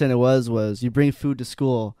Secret Santa was you bring food to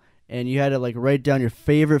school and you had to like write down your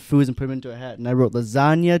favorite foods and put them into a hat. And I wrote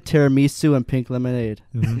lasagna, tiramisu, and pink lemonade.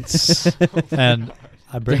 Mhm. And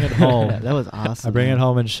I bring it home. Yeah, that was awesome. I bring it man.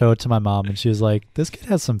 home and show it to my mom, and she was like, "This kid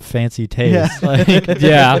has some fancy taste." Yeah. Like,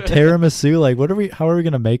 Yeah. tiramisu. Like, how are we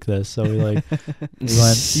gonna make this? So we went.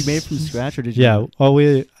 You made it from scratch or did you? Yeah. Well,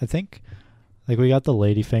 I think, like, we got the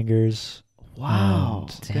lady fingers. Wow.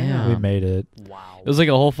 and Damn. We made it. Wow. It was like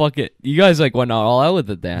a whole fucking. You guys like went all out with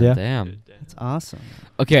it. Damn. Yeah. Damn. That's awesome.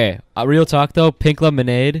 Okay, real talk though. Pink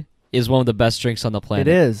lemonade is one of the best drinks on the planet.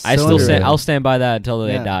 It is. I so still underrated. I'll stand by that until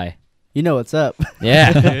they Yeah. die. You know what's up.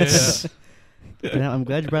 Yeah. Yeah, I'm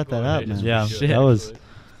glad you brought that up, man. Yeah, Shit. that was.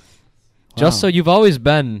 Just Wow. so you've always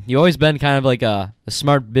been kind of like a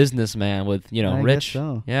smart businessman with, I guess rich.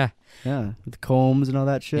 so. Yeah. Yeah, with the combs and all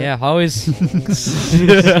that shit. Yeah, always.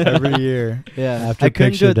 Every year. Yeah, After I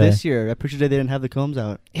couldn't do picture it this day. year. At picture day, they didn't have the combs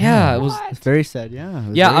out. Yeah, it was. It's very sad. Yeah. It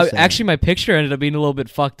was Yeah, very sad. actually, my picture ended up being a little bit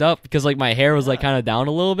fucked up because like my hair was like kind of down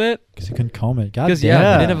a little bit. Because you couldn't comb it. God Because damn. I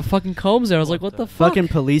Yeah. didn't have a fucking combs there. I was like, what the fuck? fucking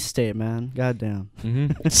police state, man. Goddamn.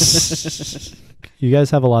 Mhm. You guys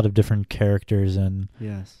have a lot of different characters in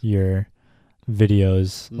Yes. your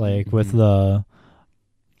videos, like with Mhm.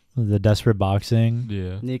 the desperate boxing.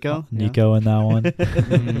 Yeah. Nico. Nico in that one.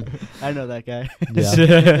 I know that guy.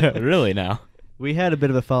 Yeah. Really now? We had a bit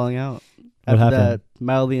of a falling out What after happened?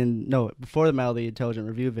 that before the mildly intelligent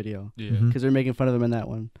review video, Yeah. Mhm. because they were making fun of him in that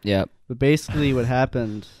one. Yep. But basically, what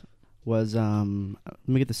happened was, let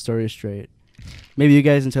me get the story straight. Maybe you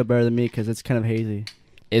guys can tell better than me because it's kind of hazy.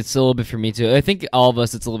 It's a little bit for me too. I think all of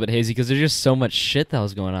us, it's a little bit hazy because there's just so much shit that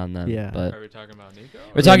was going on then. Yeah. But Are we talking about Nico?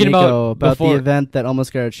 We're talking Nico, about the before- event that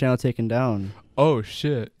almost got our channel taken down. Oh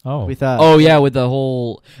shit. Oh. We thought. oh yeah, with the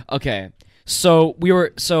whole. Okay, so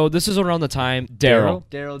this is around the time Daryl.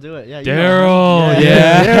 Daryl, do it. Yeah. you know Daryl, him.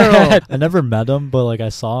 yeah. Daryl. I never met him, but like I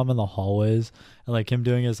saw him in the hallways and like him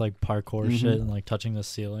doing his like parkour Mhm. shit and like touching the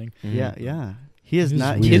ceiling. Mhm. Yeah, yeah. He is He's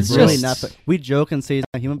not. weird, He's bro. really Just- not. We joke and say he's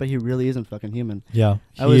not human, but he really isn't fucking human. Yeah.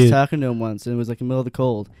 I was talking to him once, and it was like in the middle of the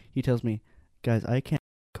cold. He tells me, "Guys, I can't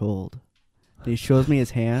cold." And he shows me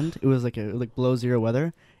his hand. It was like below zero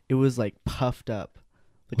weather. It was like puffed up,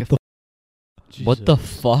 like What What the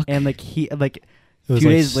fuck? and like he like It a was few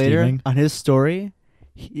like days later steaming. on his story,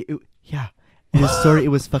 yeah, in his story it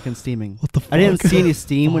was fucking steaming. What the fuck? I didn't see any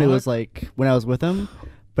steam when it was Fuck. like when I was with him,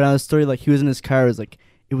 but on the story like he was in his car. It was like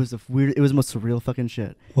it was the most surreal fucking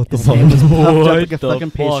shit. What the His fuck? hand was puffed up What like a the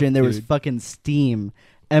fucking pastry, fuck, and there was dude? fucking steam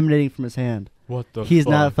emanating from his hand. What the He's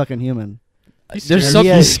fuck? not a fucking human. There's And something. he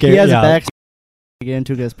has, scary, he has yeah. a back to get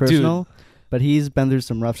into his personal, but he's been through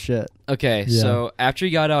some rough shit. Okay, Yeah. so after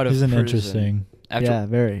he got out of He's an prison, interesting. After, Yeah,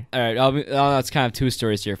 very. All right, that's kind of two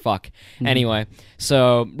stories here. Fuck. Mhm. Anyway,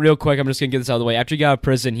 so real quick, I'm just gonna get this out of the way. After he got out of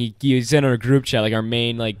prison, he's in our group chat, like our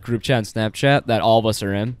main like group chat and Snapchat that all of us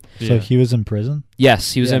are in. So Yeah. he was in prison?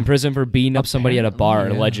 Yes, he was Yeah. in prison for beating up somebody at a bar,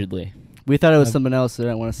 yeah. allegedly. We thought it was I've- something else that I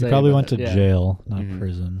don't want to say. He probably but went to yeah. jail, not Mhm.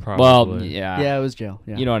 prison. Well, Probably. Yeah, it was jail.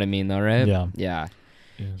 Yeah. You know what I mean, though, right? Yeah. Yeah.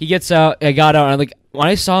 Yeah. He gets out. I got out, and like when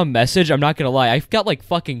I saw a message, I'm not gonna lie, I got like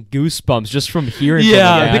fucking goosebumps just from hearing.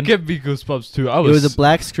 Yeah, from I him, think it'd be goosebumps too. I it was. was a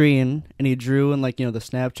black screen, and he drew in like the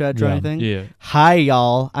Snapchat drawing Yeah. thing. Yeah. Hi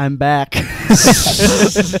y'all, I'm back.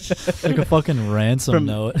 Like a fucking ransom From-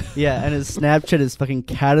 note. Yeah, and his Snapchat is fucking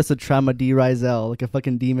Caddis Trauma D Rizel, like a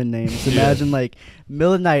fucking demon name. So Yeah. imagine like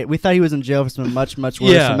middle of the night. We thought he was in jail for something much, much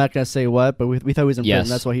worse. Yeah. I'm not gonna say what, but we thought he was in Yes.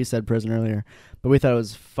 prison. That's why he said prison earlier. But we thought it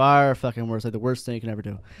was far fucking worse, like the worst thing you can ever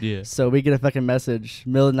do. Yeah. So we get a fucking message,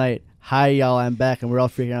 middle of the night, hi y'all, I'm back, and we're all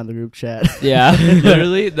freaking out in the group chat. Yeah.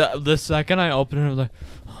 Literally, the second I opened it, I was like,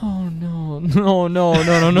 oh no, no, no, no,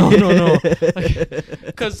 no, no, no, no.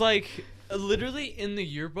 Because like, literally in the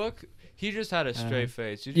yearbook, he just had a straight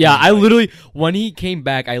face. You Yeah, just, I like- literally when he came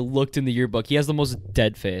back, I looked in the yearbook. He has the most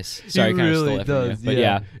dead face. Sorry, I he kind of really stole it from you, does. but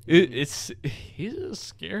yeah. He's a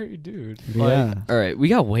scary dude. Yeah. All right, we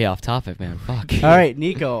got way off topic, man. Fuck. All right,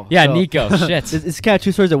 Nico. Yeah, So- Nico. Shit. It's kind of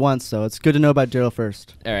two stories at once, so it's good to know about Daryl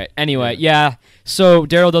first. All right. Anyway, yeah. So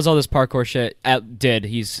Daryl does all this parkour shit.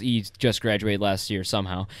 He just graduated last year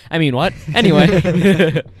somehow. I mean, what? Anyway.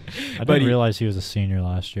 I But didn't he- realize he was a senior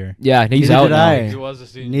last year. Yeah, he's Neither out did now. I. He was a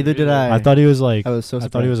senior. Neither did either. I. I thought he was like. I was so I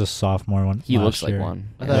surprised. thought he was a sophomore one. He last looks like year. one.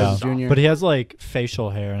 I thought it was Yeah. junior. But he has like facial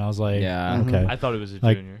hair, and I was like, Yeah. Mhm. okay. I thought he was a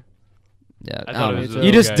Like- junior. Yeah. I I thought don't it was know. those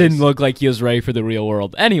He just guys. didn't look like he was ready for the real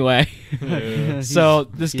world. Anyway. Yeah. So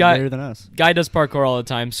this He's guy better than us. does parkour all the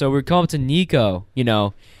time. So we're coming up to Nico.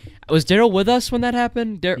 Was Daryl with us when that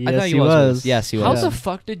happened? I Yes, thought he he was. with was. us. Yes, he How was. the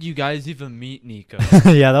fuck did you guys even meet Nico?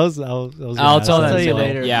 Yeah, that was. That was gonna I'll ask tell I'll that tell you story.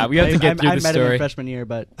 later. Yeah, we have to get through I the met him story. in freshman year,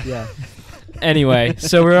 but yeah. Anyway,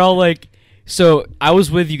 so we're all like, so I was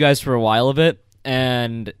with you guys for a while of it,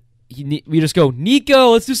 and we just go,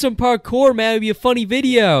 Nico, let's do some parkour, man. It'd be a funny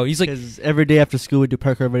video. He's like, Because every day after school we do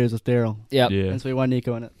parkour videos with Daryl. yeah, Yeah. And so we want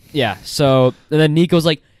Nico in it. yeah. So and then Nico's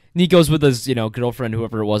with his, girlfriend,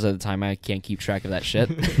 whoever it was at the time. I can't keep track of that shit.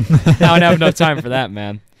 I don't have enough time for that,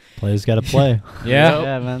 man. Players got to play. Yeah.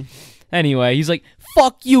 Yeah, man. Anyway, he's like,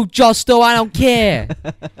 fuck you, Justo, I don't care.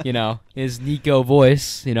 His Nico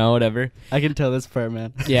voice, whatever. I can tell this part,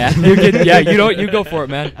 man. Yeah, you go for it,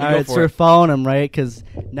 man. You All go right, so for we're it. following him, right? Because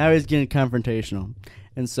now he's getting confrontational.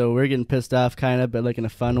 And so we're getting pissed off, kind of, but like in a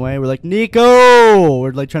fun way. We're like, Nico! whoa,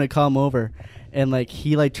 we're like trying to call him over, and like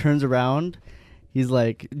he like turns around. He's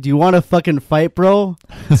like, do you want to fucking fight, bro?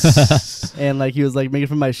 And like he was like making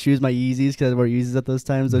fun of my shoes, my Yeezys, because I wore Yeezys at those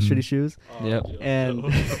times, those shitty shoes. Yep. And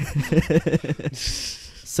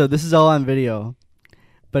so this is all on video,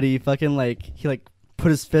 but he fucking like put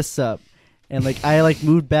his fists up, and like I like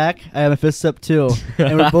moved back. I have my fists up too,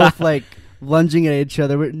 and we're both like lunging at each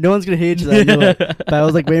other. No one's gonna hate each other. I knew it, but I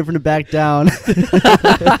was like waiting for him to back down.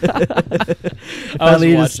 Finally,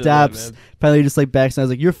 he just stops. Finally, he just like backs, and I was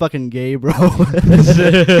like, "You're fucking gay, bro."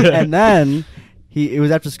 And then it was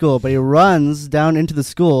after school, but he runs down into the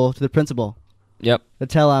school to the principal. Yep. To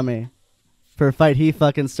tell on me for a fight he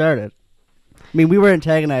fucking started. I mean, we were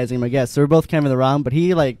antagonizing him, I guess. So we're both kind of in the wrong, but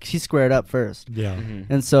he squared up first. Yeah.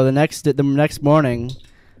 And so the next morning,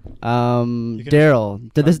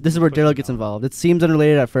 Daryl. This is where Daryl gets involved. It seems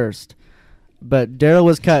unrelated at first, but Daryl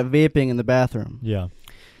was caught vaping in the bathroom. Yeah.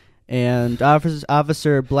 And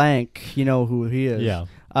Officer Blank, you know who he is. Yeah.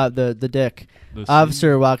 The dick.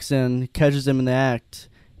 Officer walks in, catches him in the act.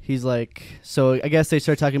 He's like, so I guess they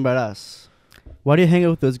start talking about us. Why do you hang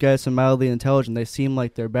out with those guys so mildly intelligent? They seem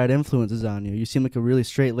like they're bad influences on you. You seem like a really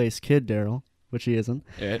straight-laced kid, Daryl, which he isn't.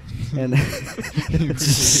 Right. And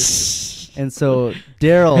and so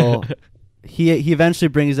Daryl, he eventually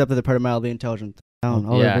brings up that they're part of mildly intelligent down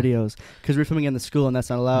all our videos because we're filming in the school and that's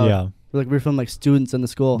not allowed. Yeah. We're filming like students in the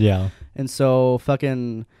school. Yeah. And so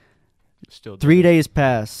fucking Still 3 days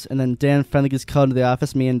pass, and then Dan finally gets called into the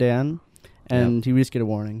office, me and Dan, and we just get a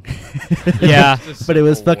warning. Yeah. But it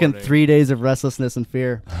was fucking 3 days of restlessness and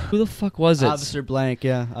fear. Who the fuck was it? Officer Blank,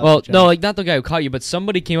 yeah. Well, no, like not the guy who caught you, but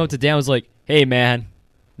somebody came up to Dan and was like, "Hey, man,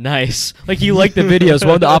 nice." Like he liked the videos.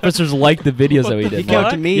 One of the officers liked the videos that we did. He came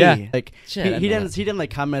up to me. Yeah. Like Shit, he didn't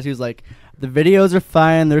like comment. He was like, "The videos are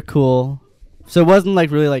fine. They're cool." So it wasn't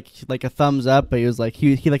like really like a thumbs up, but he was like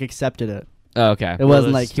he like accepted it. Oh, okay. It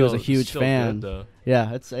wasn't like he was a huge fan. Good,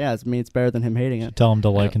 Yeah, it's better than him hating it. Tell him to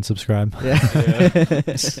like and subscribe. Yeah.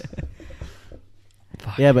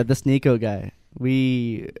 Yeah, but this Nico guy,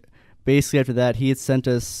 we basically after that he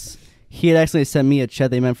had actually sent me a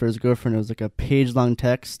chat they meant for his girlfriend. It was like a page-long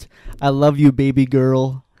text. "I love you, baby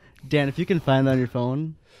girl." Dan, if you can find that on your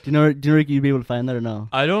phone, do you know you'd be able to find that or no?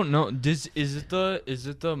 I don't know. Is it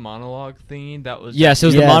the monologue thingy that was? Yes, it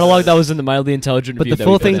was the monologue that was in the mildly intelligent But review. the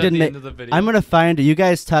full that we thing did. didn't make. I'm gonna find it. You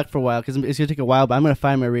guys talk for a while because it's gonna take a while, but I'm gonna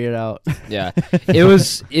find my read it out. Yeah, it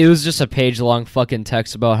was just a page-long fucking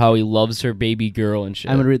text about how he loves her baby girl and shit.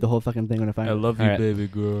 I'm gonna read the whole fucking thing when I find it. I love you, Alright. baby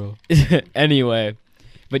girl. Anyway,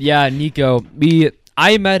 but yeah, Nico,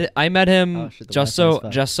 I met him Oh, shit, the just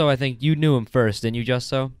Wi-Fi's so I think you knew him first, didn't you, just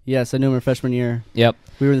so? Yes, I knew him in freshman year. Yep.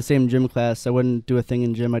 We were in the same gym class. I wouldn't do a thing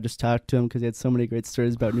in gym. I just talked to him because he had so many great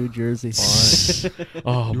stories about New Jersey.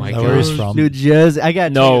 Oh my Is that god. where he's from? New Jersey. I got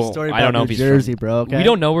to tell you a story I about don't know New if he's Jersey, from, bro. Okay? We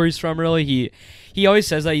don't know where he's from really. He always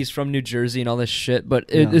says that he's from New Jersey and all this shit,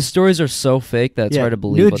 but No. his stories are so fake that it's hard to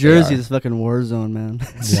believe. New what Jersey they is a fucking war zone, man.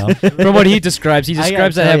 Yeah. From what he describes I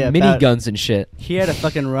gotta that tell you have about- miniguns and shit. He had a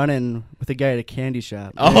fucking run-in with a guy at a candy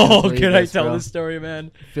shop. Oh, Believe can I this, tell bro. this story,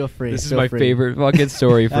 man? Feel free. This is feel my free. favorite fucking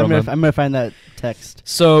story I'm from gonna, him. I'm gonna find that text.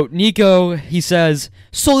 So Nico, he says,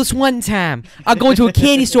 "So this one time, I go into a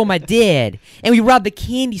candy store with my dad, and we robbed the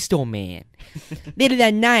candy store man. Later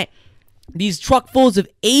that night, these truckfuls of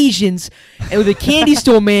Asians and with a candy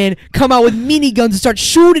store man come out with miniguns and start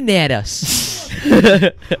shooting at us."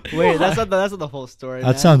 Wait, that's not the whole story. That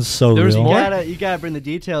man. sounds so There's real. more? You gotta bring the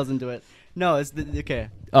details into it. No, it's okay.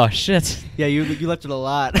 Oh shit! Yeah, you left it a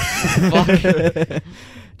lot.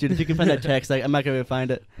 Dude, if you can find that text, I'm not gonna be able to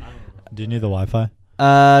find it. Do you need the Wi-Fi?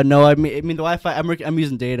 No, I mean the Wi-Fi. I'm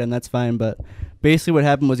using data, and that's fine. But basically, what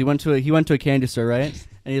happened was he went to a candy store, right?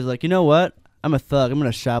 And he's like, you know what? I'm a thug. I'm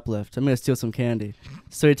gonna shoplift. I'm gonna steal some candy.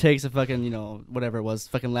 So he takes a fucking, whatever it was,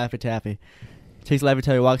 fucking Laffy Taffy. Takes Laffy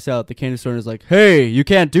Taffy, walks out the candy store, and is like, hey, you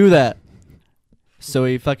can't do that. So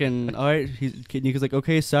he fucking, all right. Nico's like,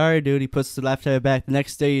 okay, sorry, dude. He puts the Laffy Taffy back. The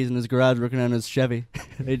next day, he's in his garage working on his Chevy.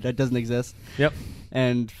 That doesn't exist. Yep.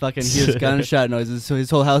 And fucking he hears gunshot noises, so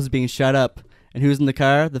his whole house is being shut up. And who's in the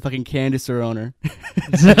car? The fucking candy store owner.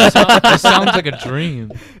 That sounds like a dream.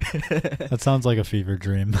 That sounds like a fever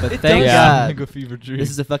dream. But thank Yeah. Like God, a fever dream. this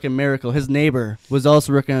is a fucking miracle. His neighbor was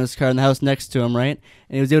also working on his car in the house next to him, right?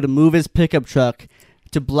 And he was able to move his pickup truck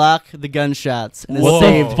to block the gunshots. And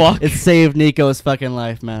Whoa. it saved Nico's fucking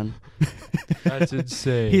life, man. That's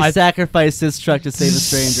insane. He sacrificed his truck to save a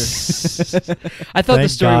stranger. I thought the Thank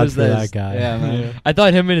story God was for this. that guy. Yeah, man. I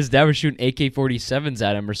thought him and his dad were shooting AK-47s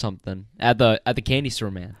at him or something at the candy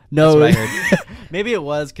store, man. No, That's what I heard. maybe it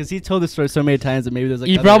was because he told the story so many times that maybe there's like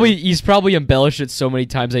He's probably embellished it so many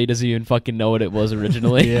times that he doesn't even fucking know what it was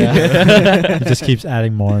originally. Yeah. He just keeps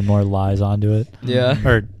adding more and more lies onto it. Yeah.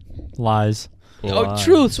 Or lies. Oh,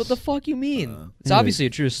 truths. What the fuck you mean? It's anyway. obviously a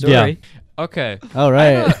true story. Yeah. Okay. All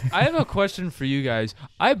right. I have a question for you guys.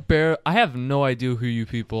 I have no idea who you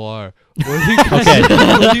people are. What do you guys,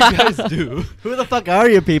 what do you guys do? Who the fuck are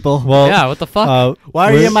you people? Well, Yeah, what the fuck?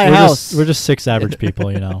 Why are you in my we're house? we're just 6 average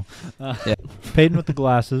people, you know. Yeah. Peyton with the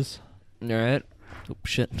glasses. All right. Oh,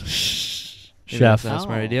 shit. Chef. That's a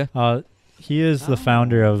smart Oh. idea. He is the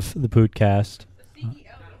founder of the Pootcast.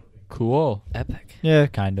 Cool. Epic. Yeah,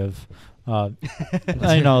 kind of.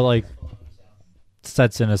 You know, like,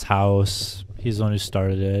 sets in his house. He's the one who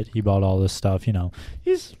started it. He bought all this stuff, you know.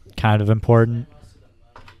 He's kind of important.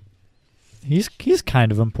 He's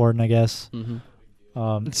kind of important, I guess. Mm-hmm.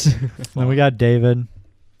 Then we got David.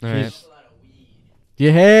 All right.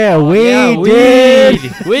 Yeah, Yeah, weed.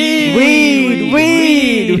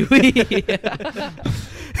 weed.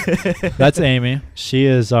 That's Amy. She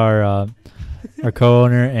is our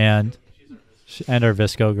co-owner and our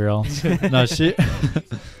Visco girl. No, she.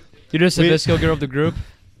 You're just a We- Visco girl of the group?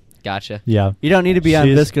 Gotcha. Yeah. You don't need to be on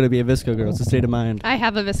She's- Visco to be a Visco girl. It's a state of mind. I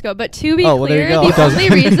have a Visco, but to be Oh, well, there you clear, go. the only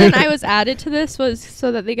reason I was added to this was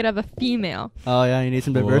so that they could have a female. Oh yeah, you need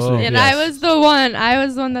some Whoa. diversity. And Yes. I was the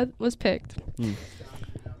one that was picked. Hmm.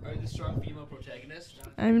 Are you the strong female protagonist?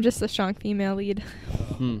 I'm just a strong female lead.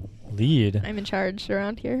 Hmm. Lead. I'm in charge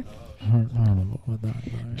around here. I don't know what that.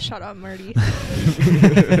 Shut up, Marty.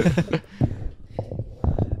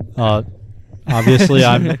 Obviously,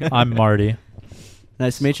 I'm Marty.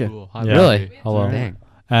 Nice to meet you. Cool. Hi, Yeah. Really? Marty. Hello. Dang.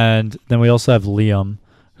 And then we also have Liam,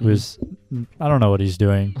 who is I don't know what he's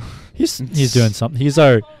doing. He's doing something. He's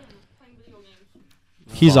our What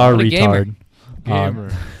a gamer. retard.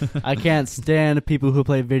 Gamer. I can't stand people who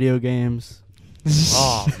play video games.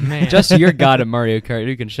 Oh man. Just your god at Mario Kart.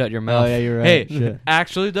 You can shut your mouth. Oh yeah, you're right. Hey, Shit.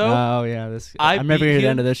 actually though, Oh yeah, this. I I'm never beat gonna get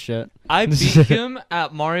him. into this shit. I beat him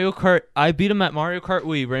at Mario Kart. I beat him at Mario Kart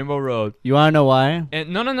Wii Rainbow Road. You wanna know why? And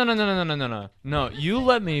no. You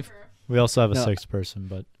let me. We also have a No. 6th person,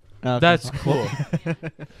 but Okay. That's cool.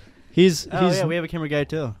 he's Oh yeah, we have a camera guy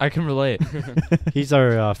too. I can relate. he's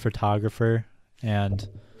our photographer, and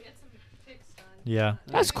yeah,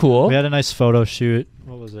 That's cool. we had a nice photo shoot.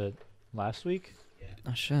 What was it? Last week?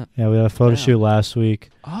 Oh shit. Yeah, we had a photo Wow. shoot last week.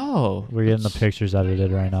 Oh. We're getting the pictures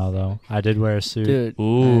edited right now, though. I did wear a suit. Dude,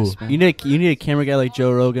 Ooh. Nice, man. you need a camera guy like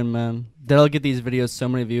Joe Rogan, man. That'll get these videos so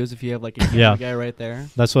many views if you have like a camera Yeah. guy right there.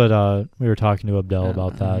 That's what we were talking to Abdel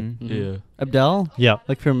about that. Mhm. Yeah. Abdel, Yeah.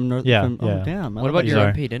 like from North. Yeah, From, yeah. Oh damn. I What love about that your Sorry.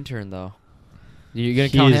 unpaid intern though? You gonna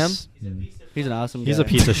count him? He's an awesome. He's guy. a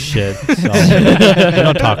piece of shit. So we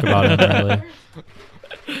don't talk about him really.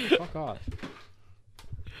 Fuck off.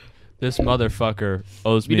 This motherfucker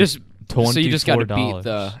owes me So $24. you just got to beat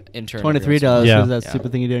the intern. $23 Yeah. because that Yeah.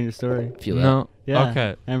 stupid thing you did in your story. Feel that. No. Yeah.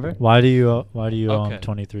 Okay. Remember? Why do you owe Okay. him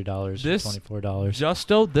 $23? This- $24.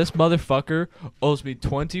 Justo, this motherfucker owes me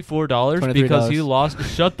 $24 $23. because he lost.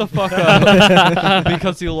 Shut the fuck up.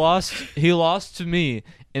 Because he lost to me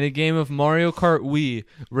in a game of Mario Kart Wii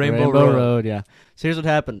Rainbow Road. Yeah. So here's what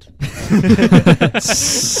happened.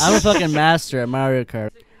 I'm a fucking master at Mario Kart.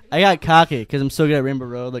 I got cocky because I'm so good at Rainbow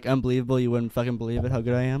Road, like unbelievable. You wouldn't fucking believe it how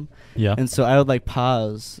good I am. Yeah. And so I would like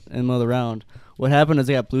pause in the middle of the round. What happened is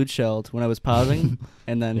I got blue shelled when I was pausing,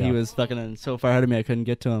 and then he Yeah. was fucking so far ahead of me I couldn't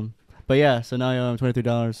get to him. But yeah, so now I owe him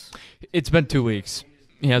 $23. It's been 2 weeks.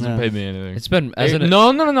 He hasn't Yeah. paid me anything. It's been Hey, hasn't it?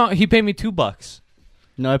 no. He paid me $2.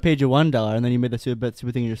 No, I paid you $1, and then you made the stupid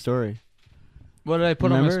thing in your story. What did I put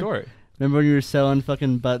on my Remember? story? Remember when you were selling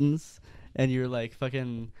fucking buttons, and you were like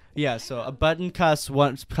fucking so a button costs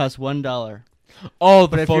 $1. Oh, the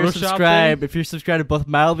But if you're Photoshop subscribed, if you're subscribed to both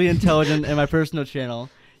Mildly Intelligent and my personal channel,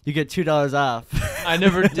 you get $2 off. thing? I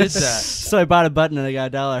never did that. So I bought a button and I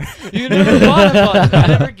got $1. You never bought a button. I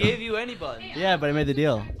never gave you any button. Yeah, but I made the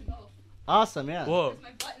deal. Awesome, yeah. Whoa.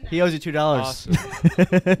 He owes you $2. Awesome.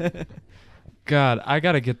 God, I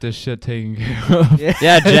gotta get this shit taken care of.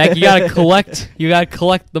 Yeah, Jack, you gotta collect. You gotta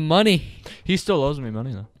collect the money. He still owes me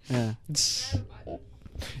money though. Yeah.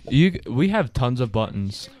 We have tons of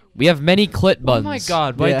buttons. We have many clit buttons. Oh my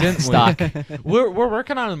God! Why Yeah. didn't we? Stock. We're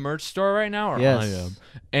working on a merch store right now. Or Yes. I am.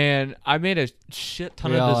 And I made a shit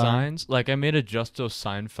ton We of all are. designs. Like I made a Justo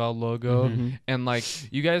Seinfeld logo, Mhm. and like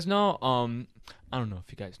you guys know, I don't know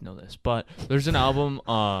if you guys know this, but there's an album,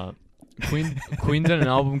 Queen did an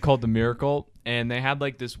album called The Miracle, and they had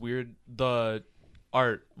like this weird. The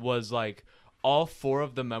art was like all 4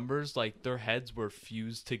 of the members, like their heads were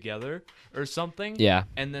fused together or something. Yeah.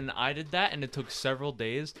 And then I did that, and it took several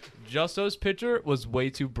days. Justo's picture was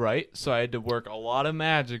way too bright, so I had to work a lot of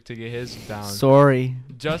magic to get his down. Sorry.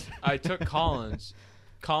 I took Collins.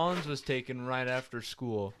 Collins was taken right after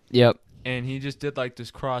school, Yep. and he just did like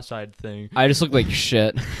this cross-eyed thing. I just look like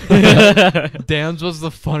shit. Dan's was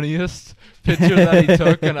the funniest picture that he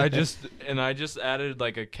took, and I just added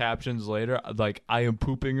like a captions later, like "I am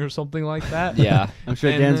pooping" or something like that. Yeah. I'm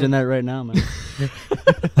sure And Dan's then- doing that right now, man.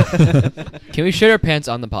 Can we shit our pants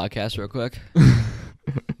on the podcast real quick?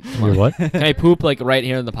 You're what? Can I poop like right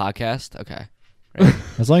here in the podcast? Okay. Right.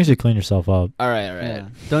 As long as you clean yourself up. All right. Yeah.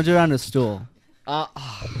 Don't do it on the stool.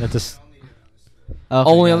 That's just Okay,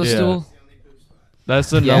 Only on the gotcha. Yeah. stool. That's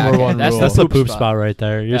the Yeah, number okay. one That's rule. that's the poop poop spot. spot right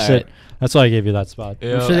there. You're All shit. right. That's why I gave you that spot.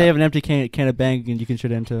 Yeah. I'm sure they have an empty can of Bang you can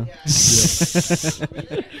shit into. You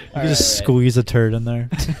can just squeeze a turd in there.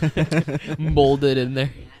 Molded in there.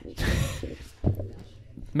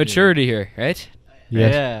 Maturity here, right?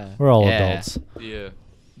 Yeah. We're all Yeah. adults. Yeah.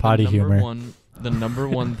 Potty humor. The number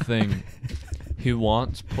one thing he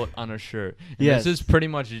wants put on a shirt. And Yes. This is pretty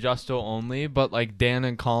much Justo only, but like Dan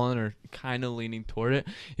and Colin are kind of leaning toward it.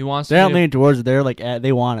 He wants They're me not to, leaning towards it. They're like,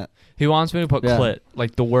 they want it. he wants me to put Yeah. clit,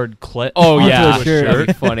 like the word clit. Oh onto yeah, a shirt. that'd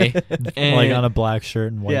be funny. And Like on a black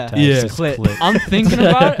shirt and white Yeah. text. Yeah. just Clit. clit. I'm thinking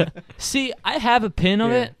about it. See, I have a pin of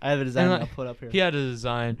Yeah. it. I have a design And I'll like- put up here. He had a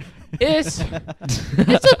design. It's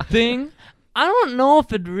a thing. I don't know if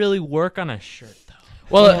it'd really work on a shirt though.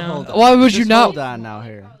 Well, Hold on. why would you Just not? Hold on now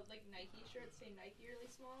here.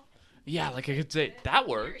 Yeah, like I could say that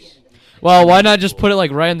works. Well, why not just put it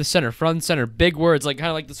like right in the center, front and center, big words, like kind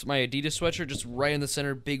of like this my Adidas sweatshirt, just right in the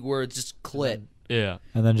center, big words, just clit, Yeah.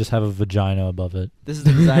 And then just have a vagina above it. This is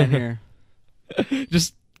the design here.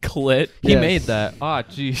 just clit. He Yes. made that. Ah,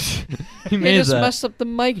 jeez. He You made just that. messed up the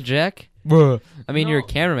mic, Jack. Bruh. I mean, you're a No.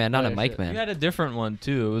 cameraman, not a Oh, mic shit. We man. had a different one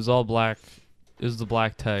too. It was all black. It was the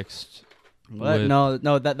black text. What? with- No,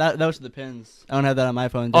 that was the pins. I don't have that on my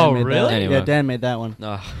phone. Oh, made really? That. Anyway. Yeah, Dan made that one.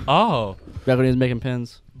 Ugh. Oh, Back when he was making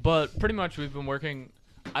pins. but pretty much I've been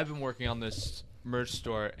working on this merch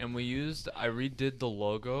store, and I redid the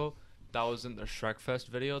logo that was in the Shrekfest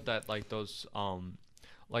video. That like those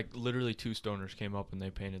like literally 2 stoners came up and they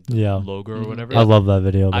painted the Yeah. logo or Mhm. whatever. I love that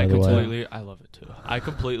video, by the way. I love it too. I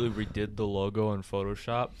completely redid the logo in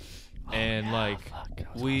Photoshop, and like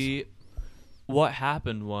what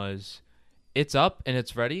happened was, it's up and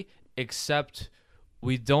it's ready, except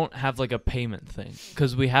we don't have like a payment thing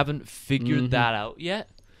because we haven't figured Mhm. that out yet.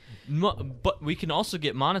 But we can also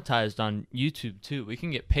get monetized on YouTube too. We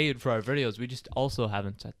can get paid for our videos. We just also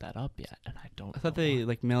haven't set that up yet, and I don't. I thought know they why.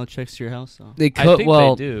 like mail checks to your house though. They I could. think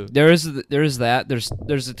Well, they do. there is that.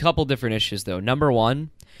 There's a couple different issues though. Number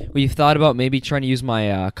one, we've thought about maybe trying to use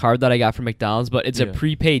my card that I got from McDonald's, but it's a Yeah.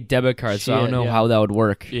 prepaid debit card, so I don't Shit, know yeah. how that would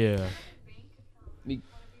work. Yeah.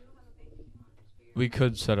 We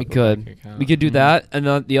could set up. We a could. bank account. We could do Mhm. that,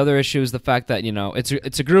 and the other issue is the fact that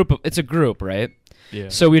it's a group, right? Yeah.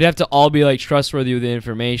 So we'd have to all be like trustworthy with the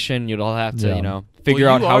information. You'd all have to Yeah. figure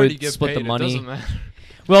Well, out you how already we get split paid, the it money. doesn't matter.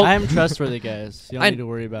 Well, I'm trustworthy, guys. You don't I- need to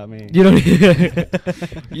worry about me. you don't.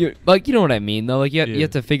 you know what I mean though. Like you Yeah.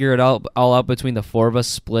 have to figure it all out between the 4 of us.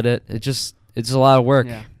 Split it. It's a lot of work.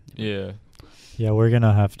 Yeah. Yeah. Yeah, we're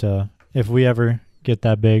gonna have to, if we ever get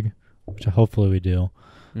that big, which hopefully we do.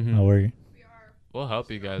 Mhm. We're We'll help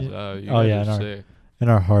you guys Yeah. out. You Oh, guys yeah, are no. sick. in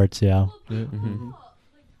our hearts. Yeah. Mhm.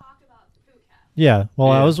 Yeah. Well,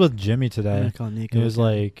 I Yeah. was with Jimmy I'm today. gonna call Nico He was again.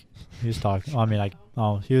 like, he was talking. I mean, like,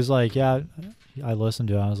 he was like, yeah. I listened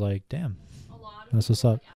to it. I was like, damn, that's what's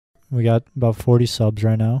up. We got about 40 subs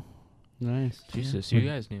right now. Nice. Jesus, Yeah. you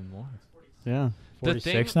guys need more. Yeah.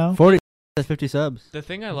 46 thing- now. 40. That's 50 subs. The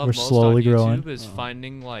thing I love We're most slowly on growing. YouTube is Oh.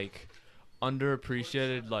 finding like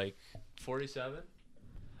underappreciated, like 47.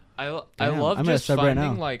 I Damn, love I'm at a just sub right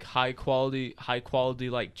finding now. like high quality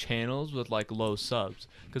like channels with like low subs,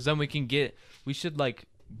 because then we should like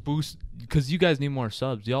boost, because you guys need more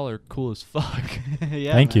subs. Y'all are cool as fuck.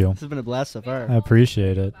 Yeah, Thank man. you. This has been a blast so far. I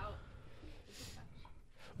appreciate it.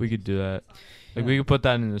 We could do that. Like Yeah. we could put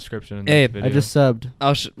that in the description. In Hey, this video. I just subbed.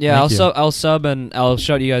 Thank you. I'll sub and I'll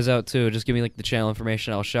shout you guys out too. Just give me like the channel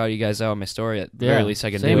information. I'll shout you guys out on my story at the very least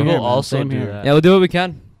I can Same do. We here, will man. also Same do here. that. Yeah, we'll do what we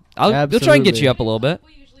can. We'll try and get Absolutely. you up a little bit.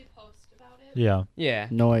 Yeah. Yeah.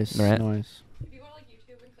 Noise. Right. Noise. If you go to like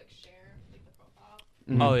YouTube and click share, like the profile,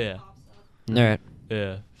 Mhm. Oh yeah, All right.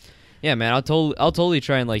 yeah. Yeah, man. I'll totally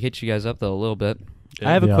try and like hit you guys up though a little bit.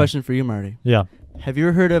 I have a Yeah. question for you, Marty. Yeah. Have you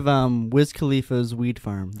ever heard of Wiz Khalifa's Weed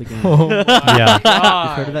Farm? The game. Yeah.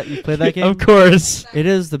 You've heard of that? You played that game? Of course. It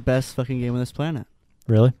is the best fucking game on this planet.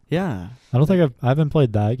 Really? Yeah. I don't think I haven't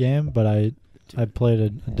played that game, but I played a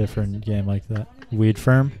different game like that. Weed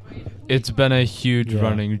Firm. It's been a huge Yeah.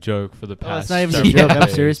 running joke for the Oh, past. it's not even a several joke. I'm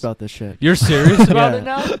days. serious about this shit. You're serious about Yeah. it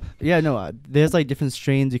now? Yeah, no. There's like different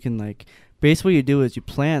strains you can like. Basically, what you do is you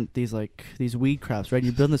plant these weed crops, right? And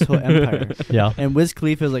you're building this whole empire. Yeah. And Wiz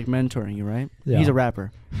Khalifa is like mentoring you, right? Yeah. He's a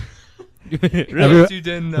rapper. Really? You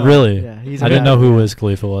didn't know. Really? Yeah, he's a I didn't know rapper. who Wiz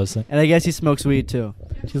Khalifa was. And I guess he smokes weed too.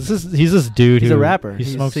 He's this dude He's who a rapper. He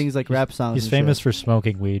He smokes, sings like rap songs. He's and famous shit. for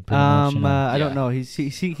smoking weed. Pretty much, you know? I don't Yeah. know.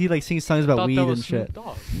 He like sings songs about Thought weed that and was shit. Snoop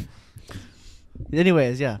Dogg.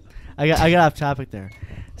 Anyways, yeah, I got off topic there.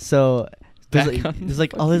 So there's Back on there's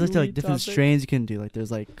like all these fucking like weed different topic. strains you can do. Like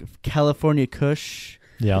there's like California Kush.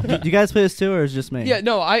 Yeah. Do you guys play this too, or is it just me? Yeah,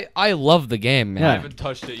 no, I love the game, man. Yeah. I haven't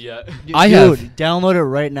touched it yet. I Dude, have download it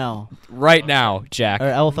right now, right now, Jack. or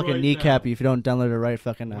I will fucking Right kneecap now. you if you don't download it right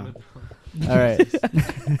fucking now. All right.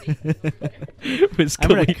 Wiz I'm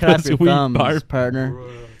gonna cut off Khalifa's your weed thumbs, farm. partner. All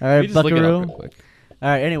Let right, me just look it up Buckaroo. real quick. All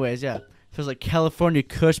right. Anyways, yeah. So there's like California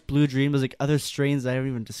Kush, Blue Dream. There's like other strains that I haven't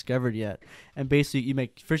even discovered yet. And basically, you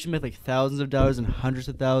make like thousands of dollars and hundreds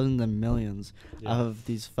of thousands and millions Yeah. out of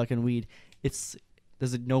these fucking weed. There's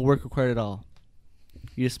like no work required at all.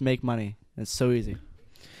 You just make money. It's so easy.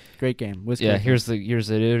 Great game. Wiz Yeah, Khalifa. here's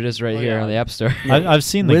it. It is right Oh, here yeah. on the App Store. I've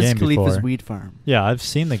seen the Wiz game Khalifa's before. Weed Farm. Yeah, I've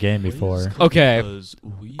seen the game before. Okay, Khalifa's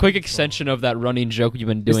weed quick farm. extension of that running joke you've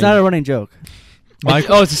been doing. It's not a running joke. Oh,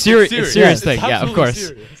 it's a serious It's serious Yes. thing. It's Yeah, of absolutely course.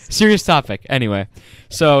 serious. Serious topic. Anyway,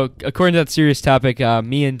 so according to that serious topic,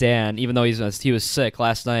 me and Dan, even though he was sick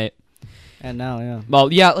last night. And now, yeah.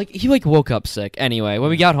 Well, yeah, like he woke up sick. Anyway, when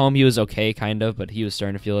we got home, he was okay, kind of, but he was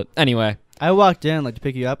starting to feel it. Anyway, I walked in like to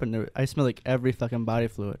pick you up, and I smelled like every fucking body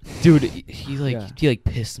fluid. dude, he Yeah.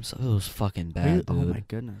 pissed himself. It was fucking bad, Really? dude. Oh my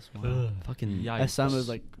goodness. Wow. Fucking I saw him was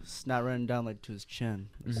like snot running down like to his chin.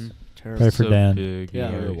 It was Mhm. terrible. Pray for So Dan. big, Yeah.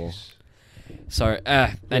 Terrible. yikes. sorry.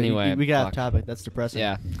 Yeah, Anyway, we got off fuck. topic. That's depressing.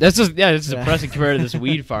 Yeah, that's just it's Yeah. depressing compared to this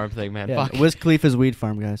weed farm thing, man. Yeah. Fuck. Wiz Khalifa's Weed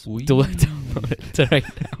Farm, guys. Weed. Download it right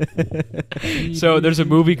now. So there's a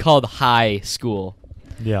movie called High School,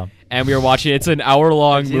 Yeah. and we were watching. It's an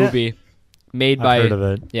hour-long Have you seen it? movie made I've by. heard of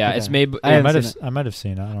it. Yeah, Okay. it's made. I I haven't might seen have I might have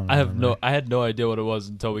seen it. I don't know. I have I had no idea what it was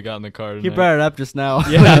until we got in the car. He tonight. brought it up just now.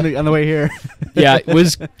 Yeah. on the way here. Yeah,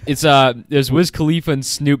 there's Wiz Khalifa and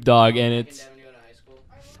Snoop Dogg, and it's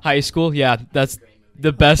High School. Yeah, that's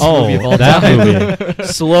the best Oh, movie of all that time. movie.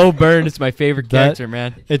 Slow Burn. It's my favorite That- character,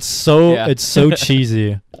 man. It's so Yeah.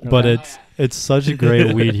 cheesy, but Okay. it's such a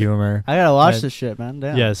great weed humor. I gotta watch And- this shit, man.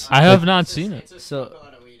 Damn. Yes. I have not seen it. So.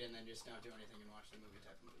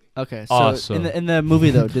 Okay, so Awesome. in the movie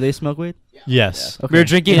though, do they smoke weed? Yes. Okay. We were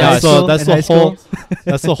drinking. In high That's school? the that's In the high whole school?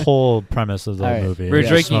 that's the whole premise of the Alright. movie. We're is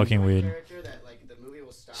drinking- smoking weed.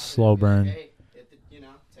 Slow burn.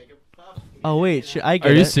 Oh wait, shit, I Are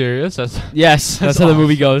get you it. serious? That's Yes, that's how the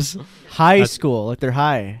movie goes. High That's- school, like they're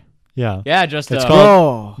high. Yeah. Yeah, just It's Bro,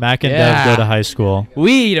 called Mac and Yeah. Dev go to high school.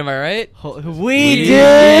 weed. Am I right? weed, dude.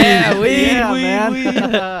 Yeah, weed, yeah, weed, man.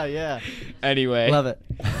 weed. Yeah, Anyway, love it.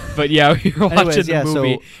 but yeah, we were watching Anyways, the yeah,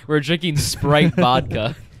 movie. so- We're drinking Sprite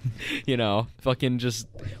vodka. You know, fucking just.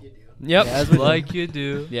 Yep. Yeah, as we do. like you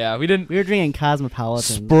do. Yeah, we didn't. We were drinking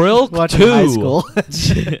Cosmopolitan. Sprilk Watching 2. high school.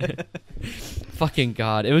 Fucking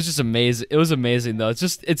god, it was just amazing. It was amazing though.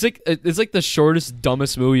 It's like the shortest,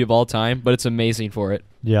 dumbest movie of all time, but it's amazing for it.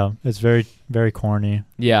 Yeah. It's very very corny,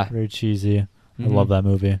 Yeah. very cheesy. I Mhm. love that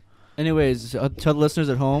movie. Anyways, to the listeners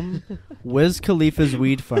at home, Wiz Khalifa's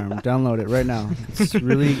Weed Farm. Download it right now. It's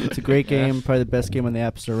a great game, probably the best game on the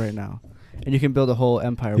App Store right now. And you can build a whole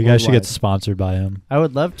empire. You guys should worldwide. get sponsored by him. I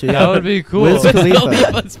would love to. That would be cool. Wiz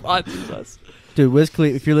Khalifa. sponsors us. Dude, Wiz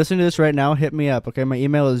Khalifa, if you're listening to this right now, hit me up. Okay, my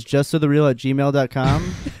email is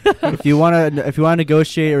justsothereal@gmail.com. if you wanna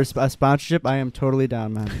negotiate a sponsorship, I am totally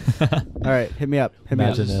down, man. All right, hit me up. Hit me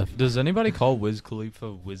up. Imagine if. Does anybody call Wiz Khalifa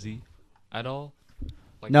Wizzy at all?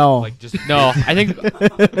 Like, No. Like just No, I think.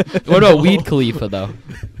 What about Weed Khalifa though?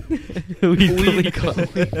 Weed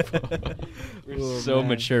Khalifa. We're Oh, so man.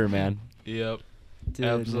 mature, man. Yep. Dude,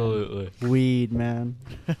 man. Absolutely. Weed, man.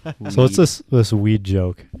 So what's this weed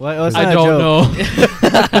joke? What? Oh, it's I not a don't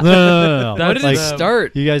joke. know. No. How did Like, it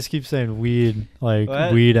start? you guys keep saying weed, like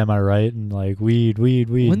What? weed. Am I right? And like weed.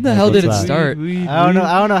 When the Like, hell what's did it that? start? I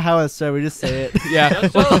don't know how it started. We just say it.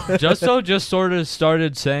 Yeah. Just sort of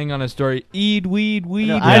started saying on a story, eat weed, weed.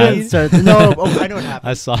 No, Yeah. I didn't start. No, I know what happened.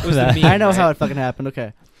 I saw was the that. meme. I know right? how it fucking happened.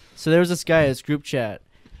 Okay, so there was this guy in this group chat,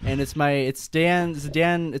 and it's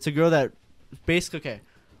Dan. It's a girl that basically. Okay,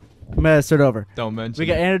 I'm gonna start over. Don't mention. We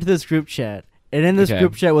got it. added to this group chat, And in this Okay.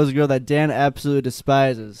 group chat was a girl that Dan absolutely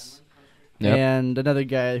despises, Yep. and another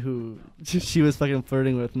guy who she was fucking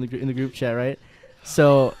flirting with in the group chat, right?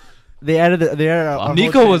 So they added our whole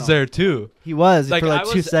Nico was channel. there too. He was Like, for like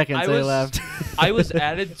I 2 was- seconds. I and he was- left. I was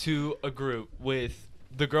added to a group with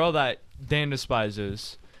the girl that Dan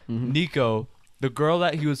despises, Mhm. Nico, the girl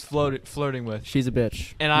that he was flirting with, She's a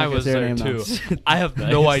bitch. and I'm I not gonna was say her there name, though. too. I have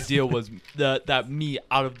no idea was that me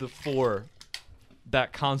out of the 4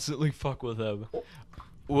 that constantly fuck with him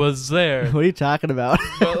was there. What are you talking about?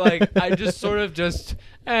 But like I just sort of just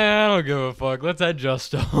I don't give a fuck. Let's add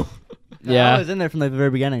Justo. I Yeah. was in there from like the very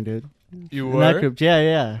beginning, dude. You In that were? group.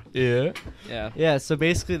 Yeah. Yeah. Yeah. Yeah, so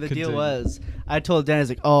basically the deal Continue. was, I told Dan, he's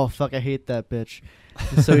like, oh, fuck, I hate that bitch.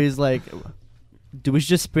 And so he's like, dude, we should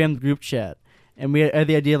just spam the group chat. And we had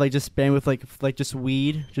the idea of like just spam with like just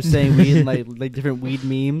weed, just saying weed and like different weed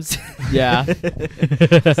memes. Yeah.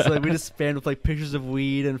 So like we just spammed with like pictures of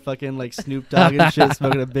weed and fucking like Snoop Dogg and shit,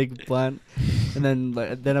 smoking a big blunt. And then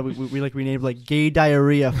we like renamed like gay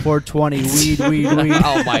diarrhea 420 weed.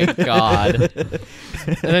 Oh my god.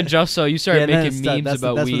 And then Justo, you started then making it's- memes that's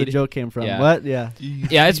about that's weed. where the joke came from. Yeah. What? Yeah.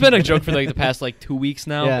 Yeah, it's been a joke for like the past like 2 weeks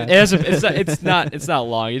now. Yeah. It hasn't, it's not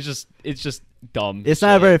long. It's just dumb. It's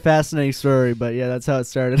not a very fascinating story, but yeah, that's how it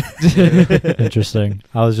started. Interesting.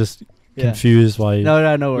 I was just Yeah. confused why. No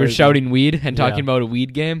We were worries. shouting weed and talking Yeah. about a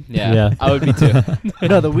weed game. Yeah, Yeah. I would be too.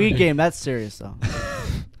 No, the weed game, that's serious though.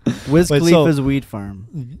 Wiz Wait, Khalifa's weed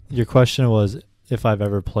farm. Your question was if I've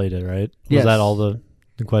ever played it, right? Was Yes. that all the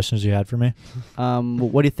questions you had for me?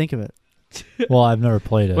 What do you think of it? Well, I've never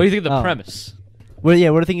played it. What do you think of the Oh. premise? What do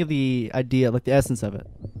you think of the idea, like the essence of it?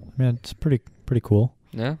 I mean, it's pretty cool.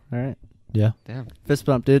 Yeah, All right. Yeah. damn. Fist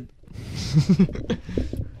bump, dude.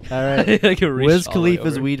 All right. Like a Wiz reach all the way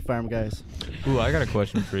Khalifa's over. weed farm, guys. Ooh, I got a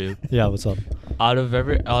question for you. Yeah. What's up? Out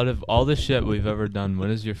of all the shit we've ever done, what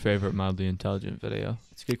is your favorite Mildly Intelligent video?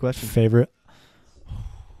 That's a good question. Favorite?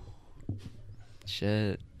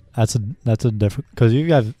 Shit. That's a different because you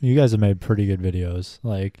guys have made pretty good videos.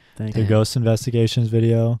 Like Thank the you. Ghost Investigations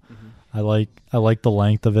video. I like the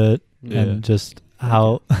length of it Yeah. and just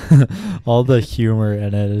how all the humor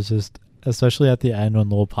in it is just, especially at the end when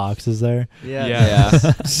Lil Pox is there. Yeah. Yeah.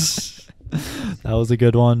 That was a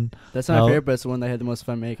good one. That's not my I'll- favorite, but it's the one that I had the most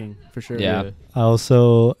fun making, for sure. Yeah. I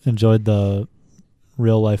also enjoyed the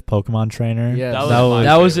real life Pokemon trainer. Yes.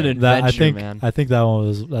 That was an favorite. That adventure, man. I think that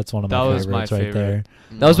one that's one of That my was my favorites right there.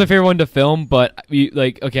 That was my favorite one to film, but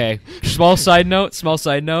okay. Small side note.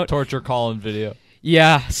 Torture Colin video.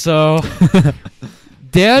 Yeah, so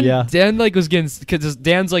Dan Yeah. Dan like was getting, because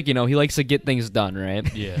Dan's like, he likes to get things done,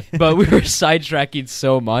 right? Yeah. But we were sidetracking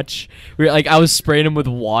so much. We were like, I was spraying him with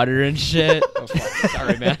water and shit. Oh, fuck.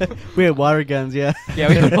 Sorry, man. We had water guns, yeah. Yeah,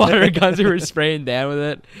 we had water guns. We were spraying Dan with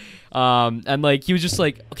it. And like he was just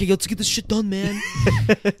like, okay, let's get this shit done, man.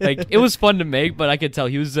 Like it was fun to make, but I could tell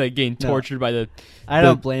he was getting No. tortured by the I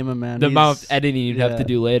don't blame him, man. amount He's- of editing you'd have to yeah.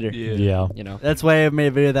 do later. Yeah. That's why I've made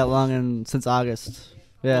a video that long since August.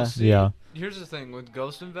 Yeah. See, Yeah. Here's the thing with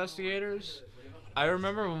Ghost Investigators. I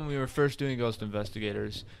remember when we were first doing Ghost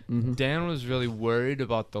Investigators, Mhm. Dan was really worried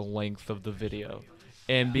about the length of the video.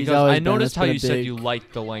 And He's because always I been. noticed That's how been a you said big- you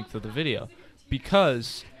liked the length of the video.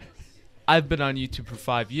 Because I've been on YouTube for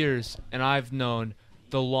 5 years and I've known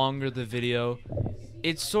the longer the video,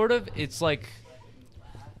 it's like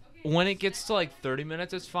when it gets to like 30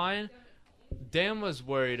 minutes, it's fine. Dan was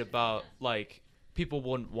worried about like people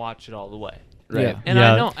wouldn't watch it all the way. Right. Yeah. And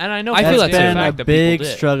Yeah. I know I for feel the that's been fact a that big people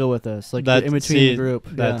did. struggle with us, like That- in between see, the group.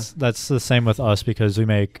 That's the same with us because we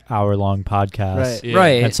make hour-long podcasts. Right. Yeah.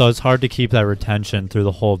 Right. And so it's hard to keep that retention through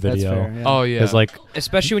the whole That's video. fair, yeah. Oh yeah. Because like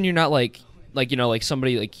Especially when you're not like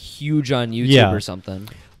somebody like huge on YouTube Yeah. or something.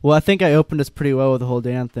 Well, I think I opened us pretty well with the whole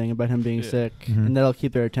Dan thing about him being Yeah. sick, Mhm. and that'll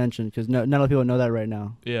keep their attention because not a lot of people know that right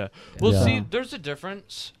now. Yeah. Well, Yeah. see, there's a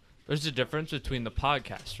difference. There's a difference between the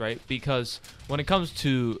podcast, right? Because when it comes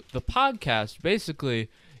to the podcast, basically,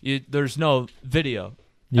 there's no video,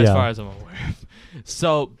 as yeah, far as I'm aware.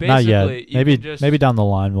 So basically, not yet. you Maybe can just maybe down the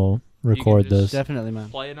line we'll record just this. Definitely, man.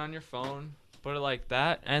 play it on your phone, put it like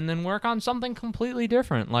that, and then work on something completely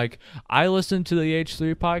different. Like I listen to the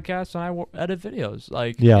H3 podcast and I edit videos.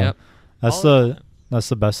 Like Yeah, Yep. that's all of the that. that's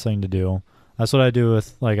the best thing to do. That's what I do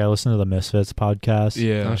with I listen to the Misfits podcast.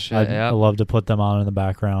 Yeah. Oh shit. I Yeah. love to put them on in the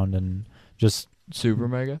background and just Super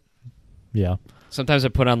mega. yeah. Sometimes I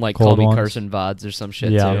put on like Cold Call Me ones. Carson VODs or some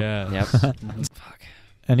shit Yeah. too. Yeah. Yep. Fuck.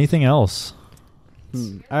 Anything else? All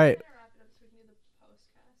right.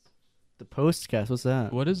 The postcast. What's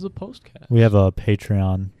that? What is the postcast? We have a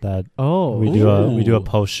Patreon that Oh, we do a Ooh.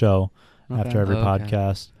 post show okay. after every Okay.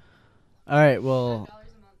 podcast, All right. Well,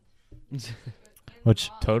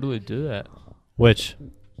 which Totally do that. which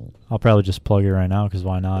I'll probably just plug it right now because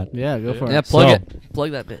why not? Yeah, go for Yeah, it. plug So- it.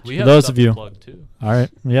 Plug that bitch. We For have those stuff of you- to plug too. All right.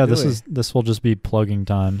 Yeah, Do this will just be plugging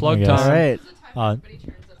time. Plug I guess. All right. Uh,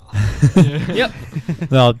 Yep.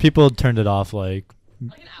 No, people turned it off like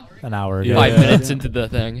an hour ago. 5 Yeah. minutes into the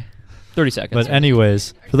thing. 30 seconds. But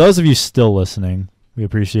anyways, for those of you still listening, we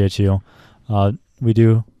appreciate you. We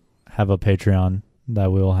do have a Patreon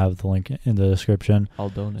that we will have the link in the description. I'll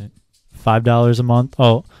donate. $5 a month.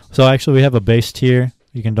 Oh, so actually we have a base tier.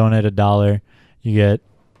 You can donate $1. You get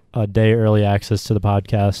a day early access to the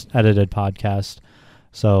podcast, edited podcast.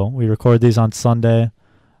 So we record these on Sunday.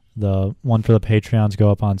 The one for the Patreons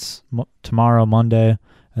go up on tomorrow, Monday,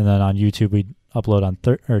 and then on YouTube we upload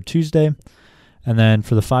on Tuesday. And then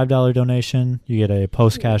for the $5 donation, you get a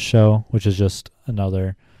Pootcast show, which is just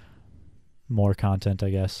another more content, I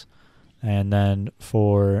guess. And then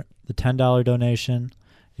for the $10 donation,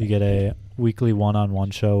 you get a weekly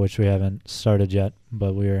one-on-one show, which we haven't started yet,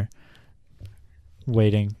 but we're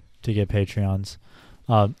waiting to get Patreons.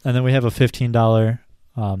 And then we have a $15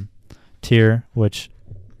 tier, which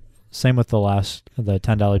same with the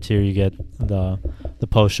 $10 tier, you get the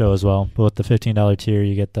post show as well. But with the $15 tier,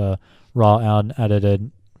 you get the raw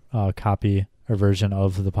unedited copy or version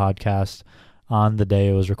of the podcast on the day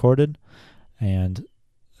it was recorded, and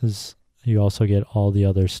you also get all the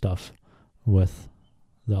other stuff with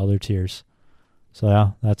the other tiers. So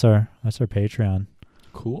yeah, that's our Patreon.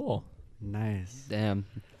 Cool. Nice. Damn.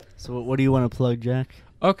 So what do you want to plug, Jack?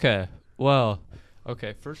 Okay. Well.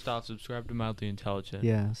 Okay. First off, subscribe to Mildly Intelligent.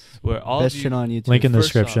 Yes. Where all Best of you, channel on YouTube. Link in the First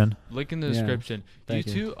off, description. link in the Yeah. description. Thank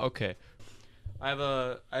you you. too? Okay. I have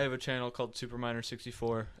a channel called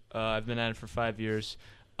Superminer64. I've been at it for 5 years.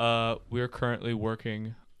 We're currently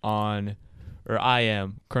working on, or I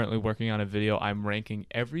am currently working on a video. I'm ranking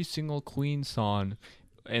every single Queen song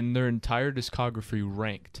and their entire discography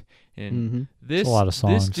ranked. And Mm-hmm. It's a lot of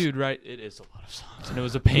songs. This dude, right? It is a lot of songs, and it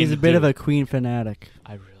was a pain. He's to a bit do. of a Queen fanatic.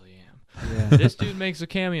 I really am. Yeah. This dude makes a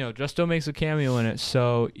cameo. Justo makes a cameo in it.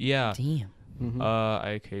 So yeah. Damn. Mhm.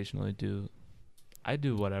 I occasionally do. I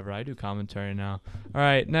do whatever. I do commentary now. All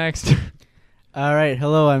right, next. All right.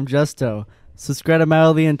 Hello, I'm Justo. Subscribe to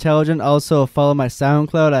Mildly Intelligent. Also, follow my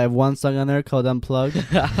SoundCloud. I have one song on there called Unplugged.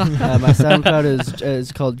 My SoundCloud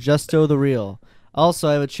is called Justo the Real. Also,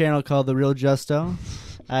 I have a channel called The Real Justo.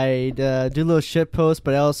 I do little shit posts,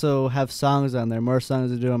 but I also have songs on there. More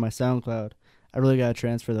songs to do on my SoundCloud. I really gotta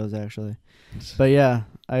transfer those actually. But yeah,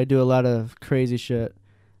 I do a lot of crazy shit.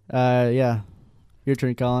 Yeah, your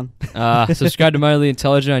turn, Colin. Subscribe to Mildly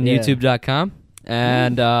Intelligent on Yeah. YouTube.com.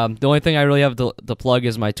 And the only thing I really have to plug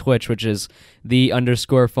is my Twitch, which is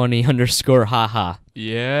the_funny_haha.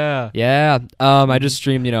 Yeah. Yeah. I just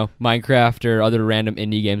stream, Minecraft or other random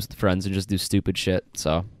indie games with friends and just do stupid shit.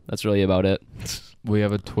 So that's really about it. We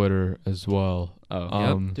have a Twitter as well.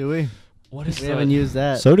 Yep. Do we? What is We that? haven't used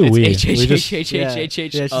that. So do we. It's We just H. Yeah, it's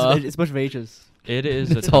a bunch of H's. It is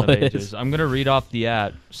a That's ton all of it ages. is. I'm gonna read off the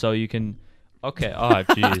ad so you can. Okay. Oh,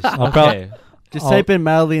 jeez. I'll prob- Okay. Just I'll- type in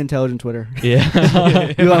Mildly Intelligent Twitter.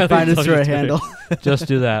 Yeah. You won't find us through our handle. Just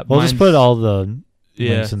do that. We'll just Mine's- put all the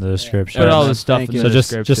Yeah. links in the description. Put all Yeah. the stuff Thank in you. the So just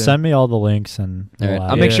description. send me all the links and All right. we'll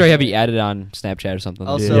I'll add make it. sure I have you added on Snapchat or something.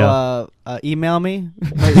 Also, Yeah. email me.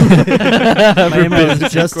 My For email is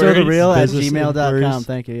business Business justothereal@gmail.com. inquiries.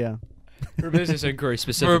 Thank you. Yeah. For business inquiries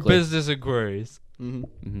for specifically. business inquiries. Mm-hmm.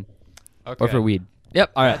 Mhm. Okay. Or for weed.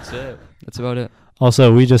 Yep. All right. That's it. That's about it.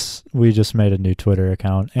 Also, we just made a new Twitter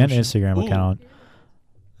account and Oh, shit. Instagram Ooh. account.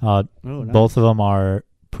 Oh, nice. Both of them are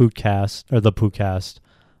Pootcast or the Pootcast.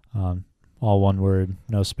 All one word,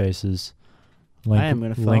 no spaces. I am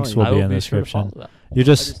gonna follow links you. will I be will in the be sure to description. follow that. You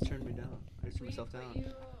just turned me down. I just turned myself down.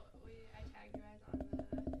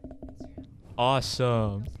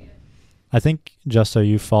 Awesome. I think just so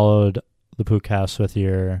you followed the Pootcast with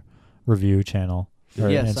your review channel or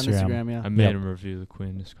Yes, on Instagram. Instagram. Yeah. I made Yep. him review the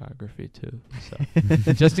Queen discography too.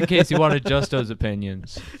 So just in case you wanted Justo's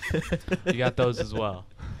opinions, you got those as well.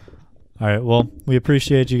 All right. Well, we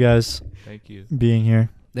appreciate you guys Thank you. being here.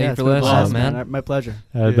 Thank you it's for been a listening, blast, man. My pleasure.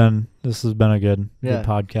 This has been a good Yeah.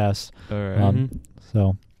 podcast. All right. Mhm.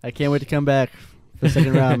 So I can't wait to come back for the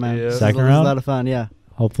second round, man. Yeah. This is Second a round? lot of fun. Yeah.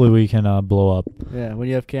 hopefully we can blow up. Yeah. When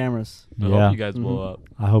you have cameras. I Yeah. hope you guys blow Mhm. up.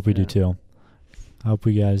 I hope we do Yeah. too. I hope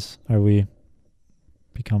we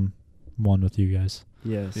become one with you guys.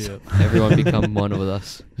 Yes. Everyone become one with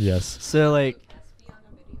us. Yes. So like.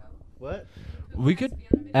 What? We could.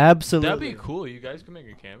 Absolutely. That'd be cool. You guys can make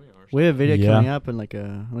a cameo or something. We have a video Yeah. coming up in like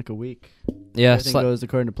a week. Yeah. Everything goes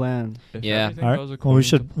according to plan. If Yeah. everything All right. goes Well, according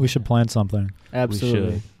to we should plan something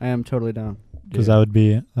Absolutely. should. I am totally down. because Yeah.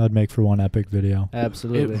 that would make for one epic video.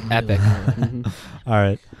 Absolutely. Epic. Mhm. All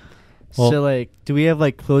right. Well- So like, do we have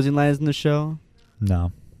like closing lines in the show?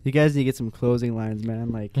 No. You guys need to get some closing lines,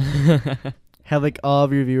 man. Like, have like all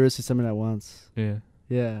of your viewers say something at once. Yeah.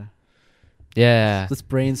 Yeah. Yeah. Let's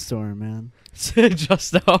brainstorm, man.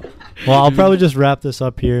 Just now. Well, I'll probably just wrap this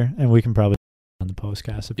up here, and we can probably on the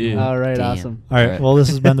postcast if you Yeah. want. All right, Damn. awesome. All right. Alright. Well, this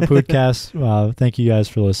has been the Pootcast. Thank you guys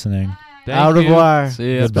for listening. Thank Au you. revoir.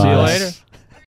 See ya. Goodbye. See you later.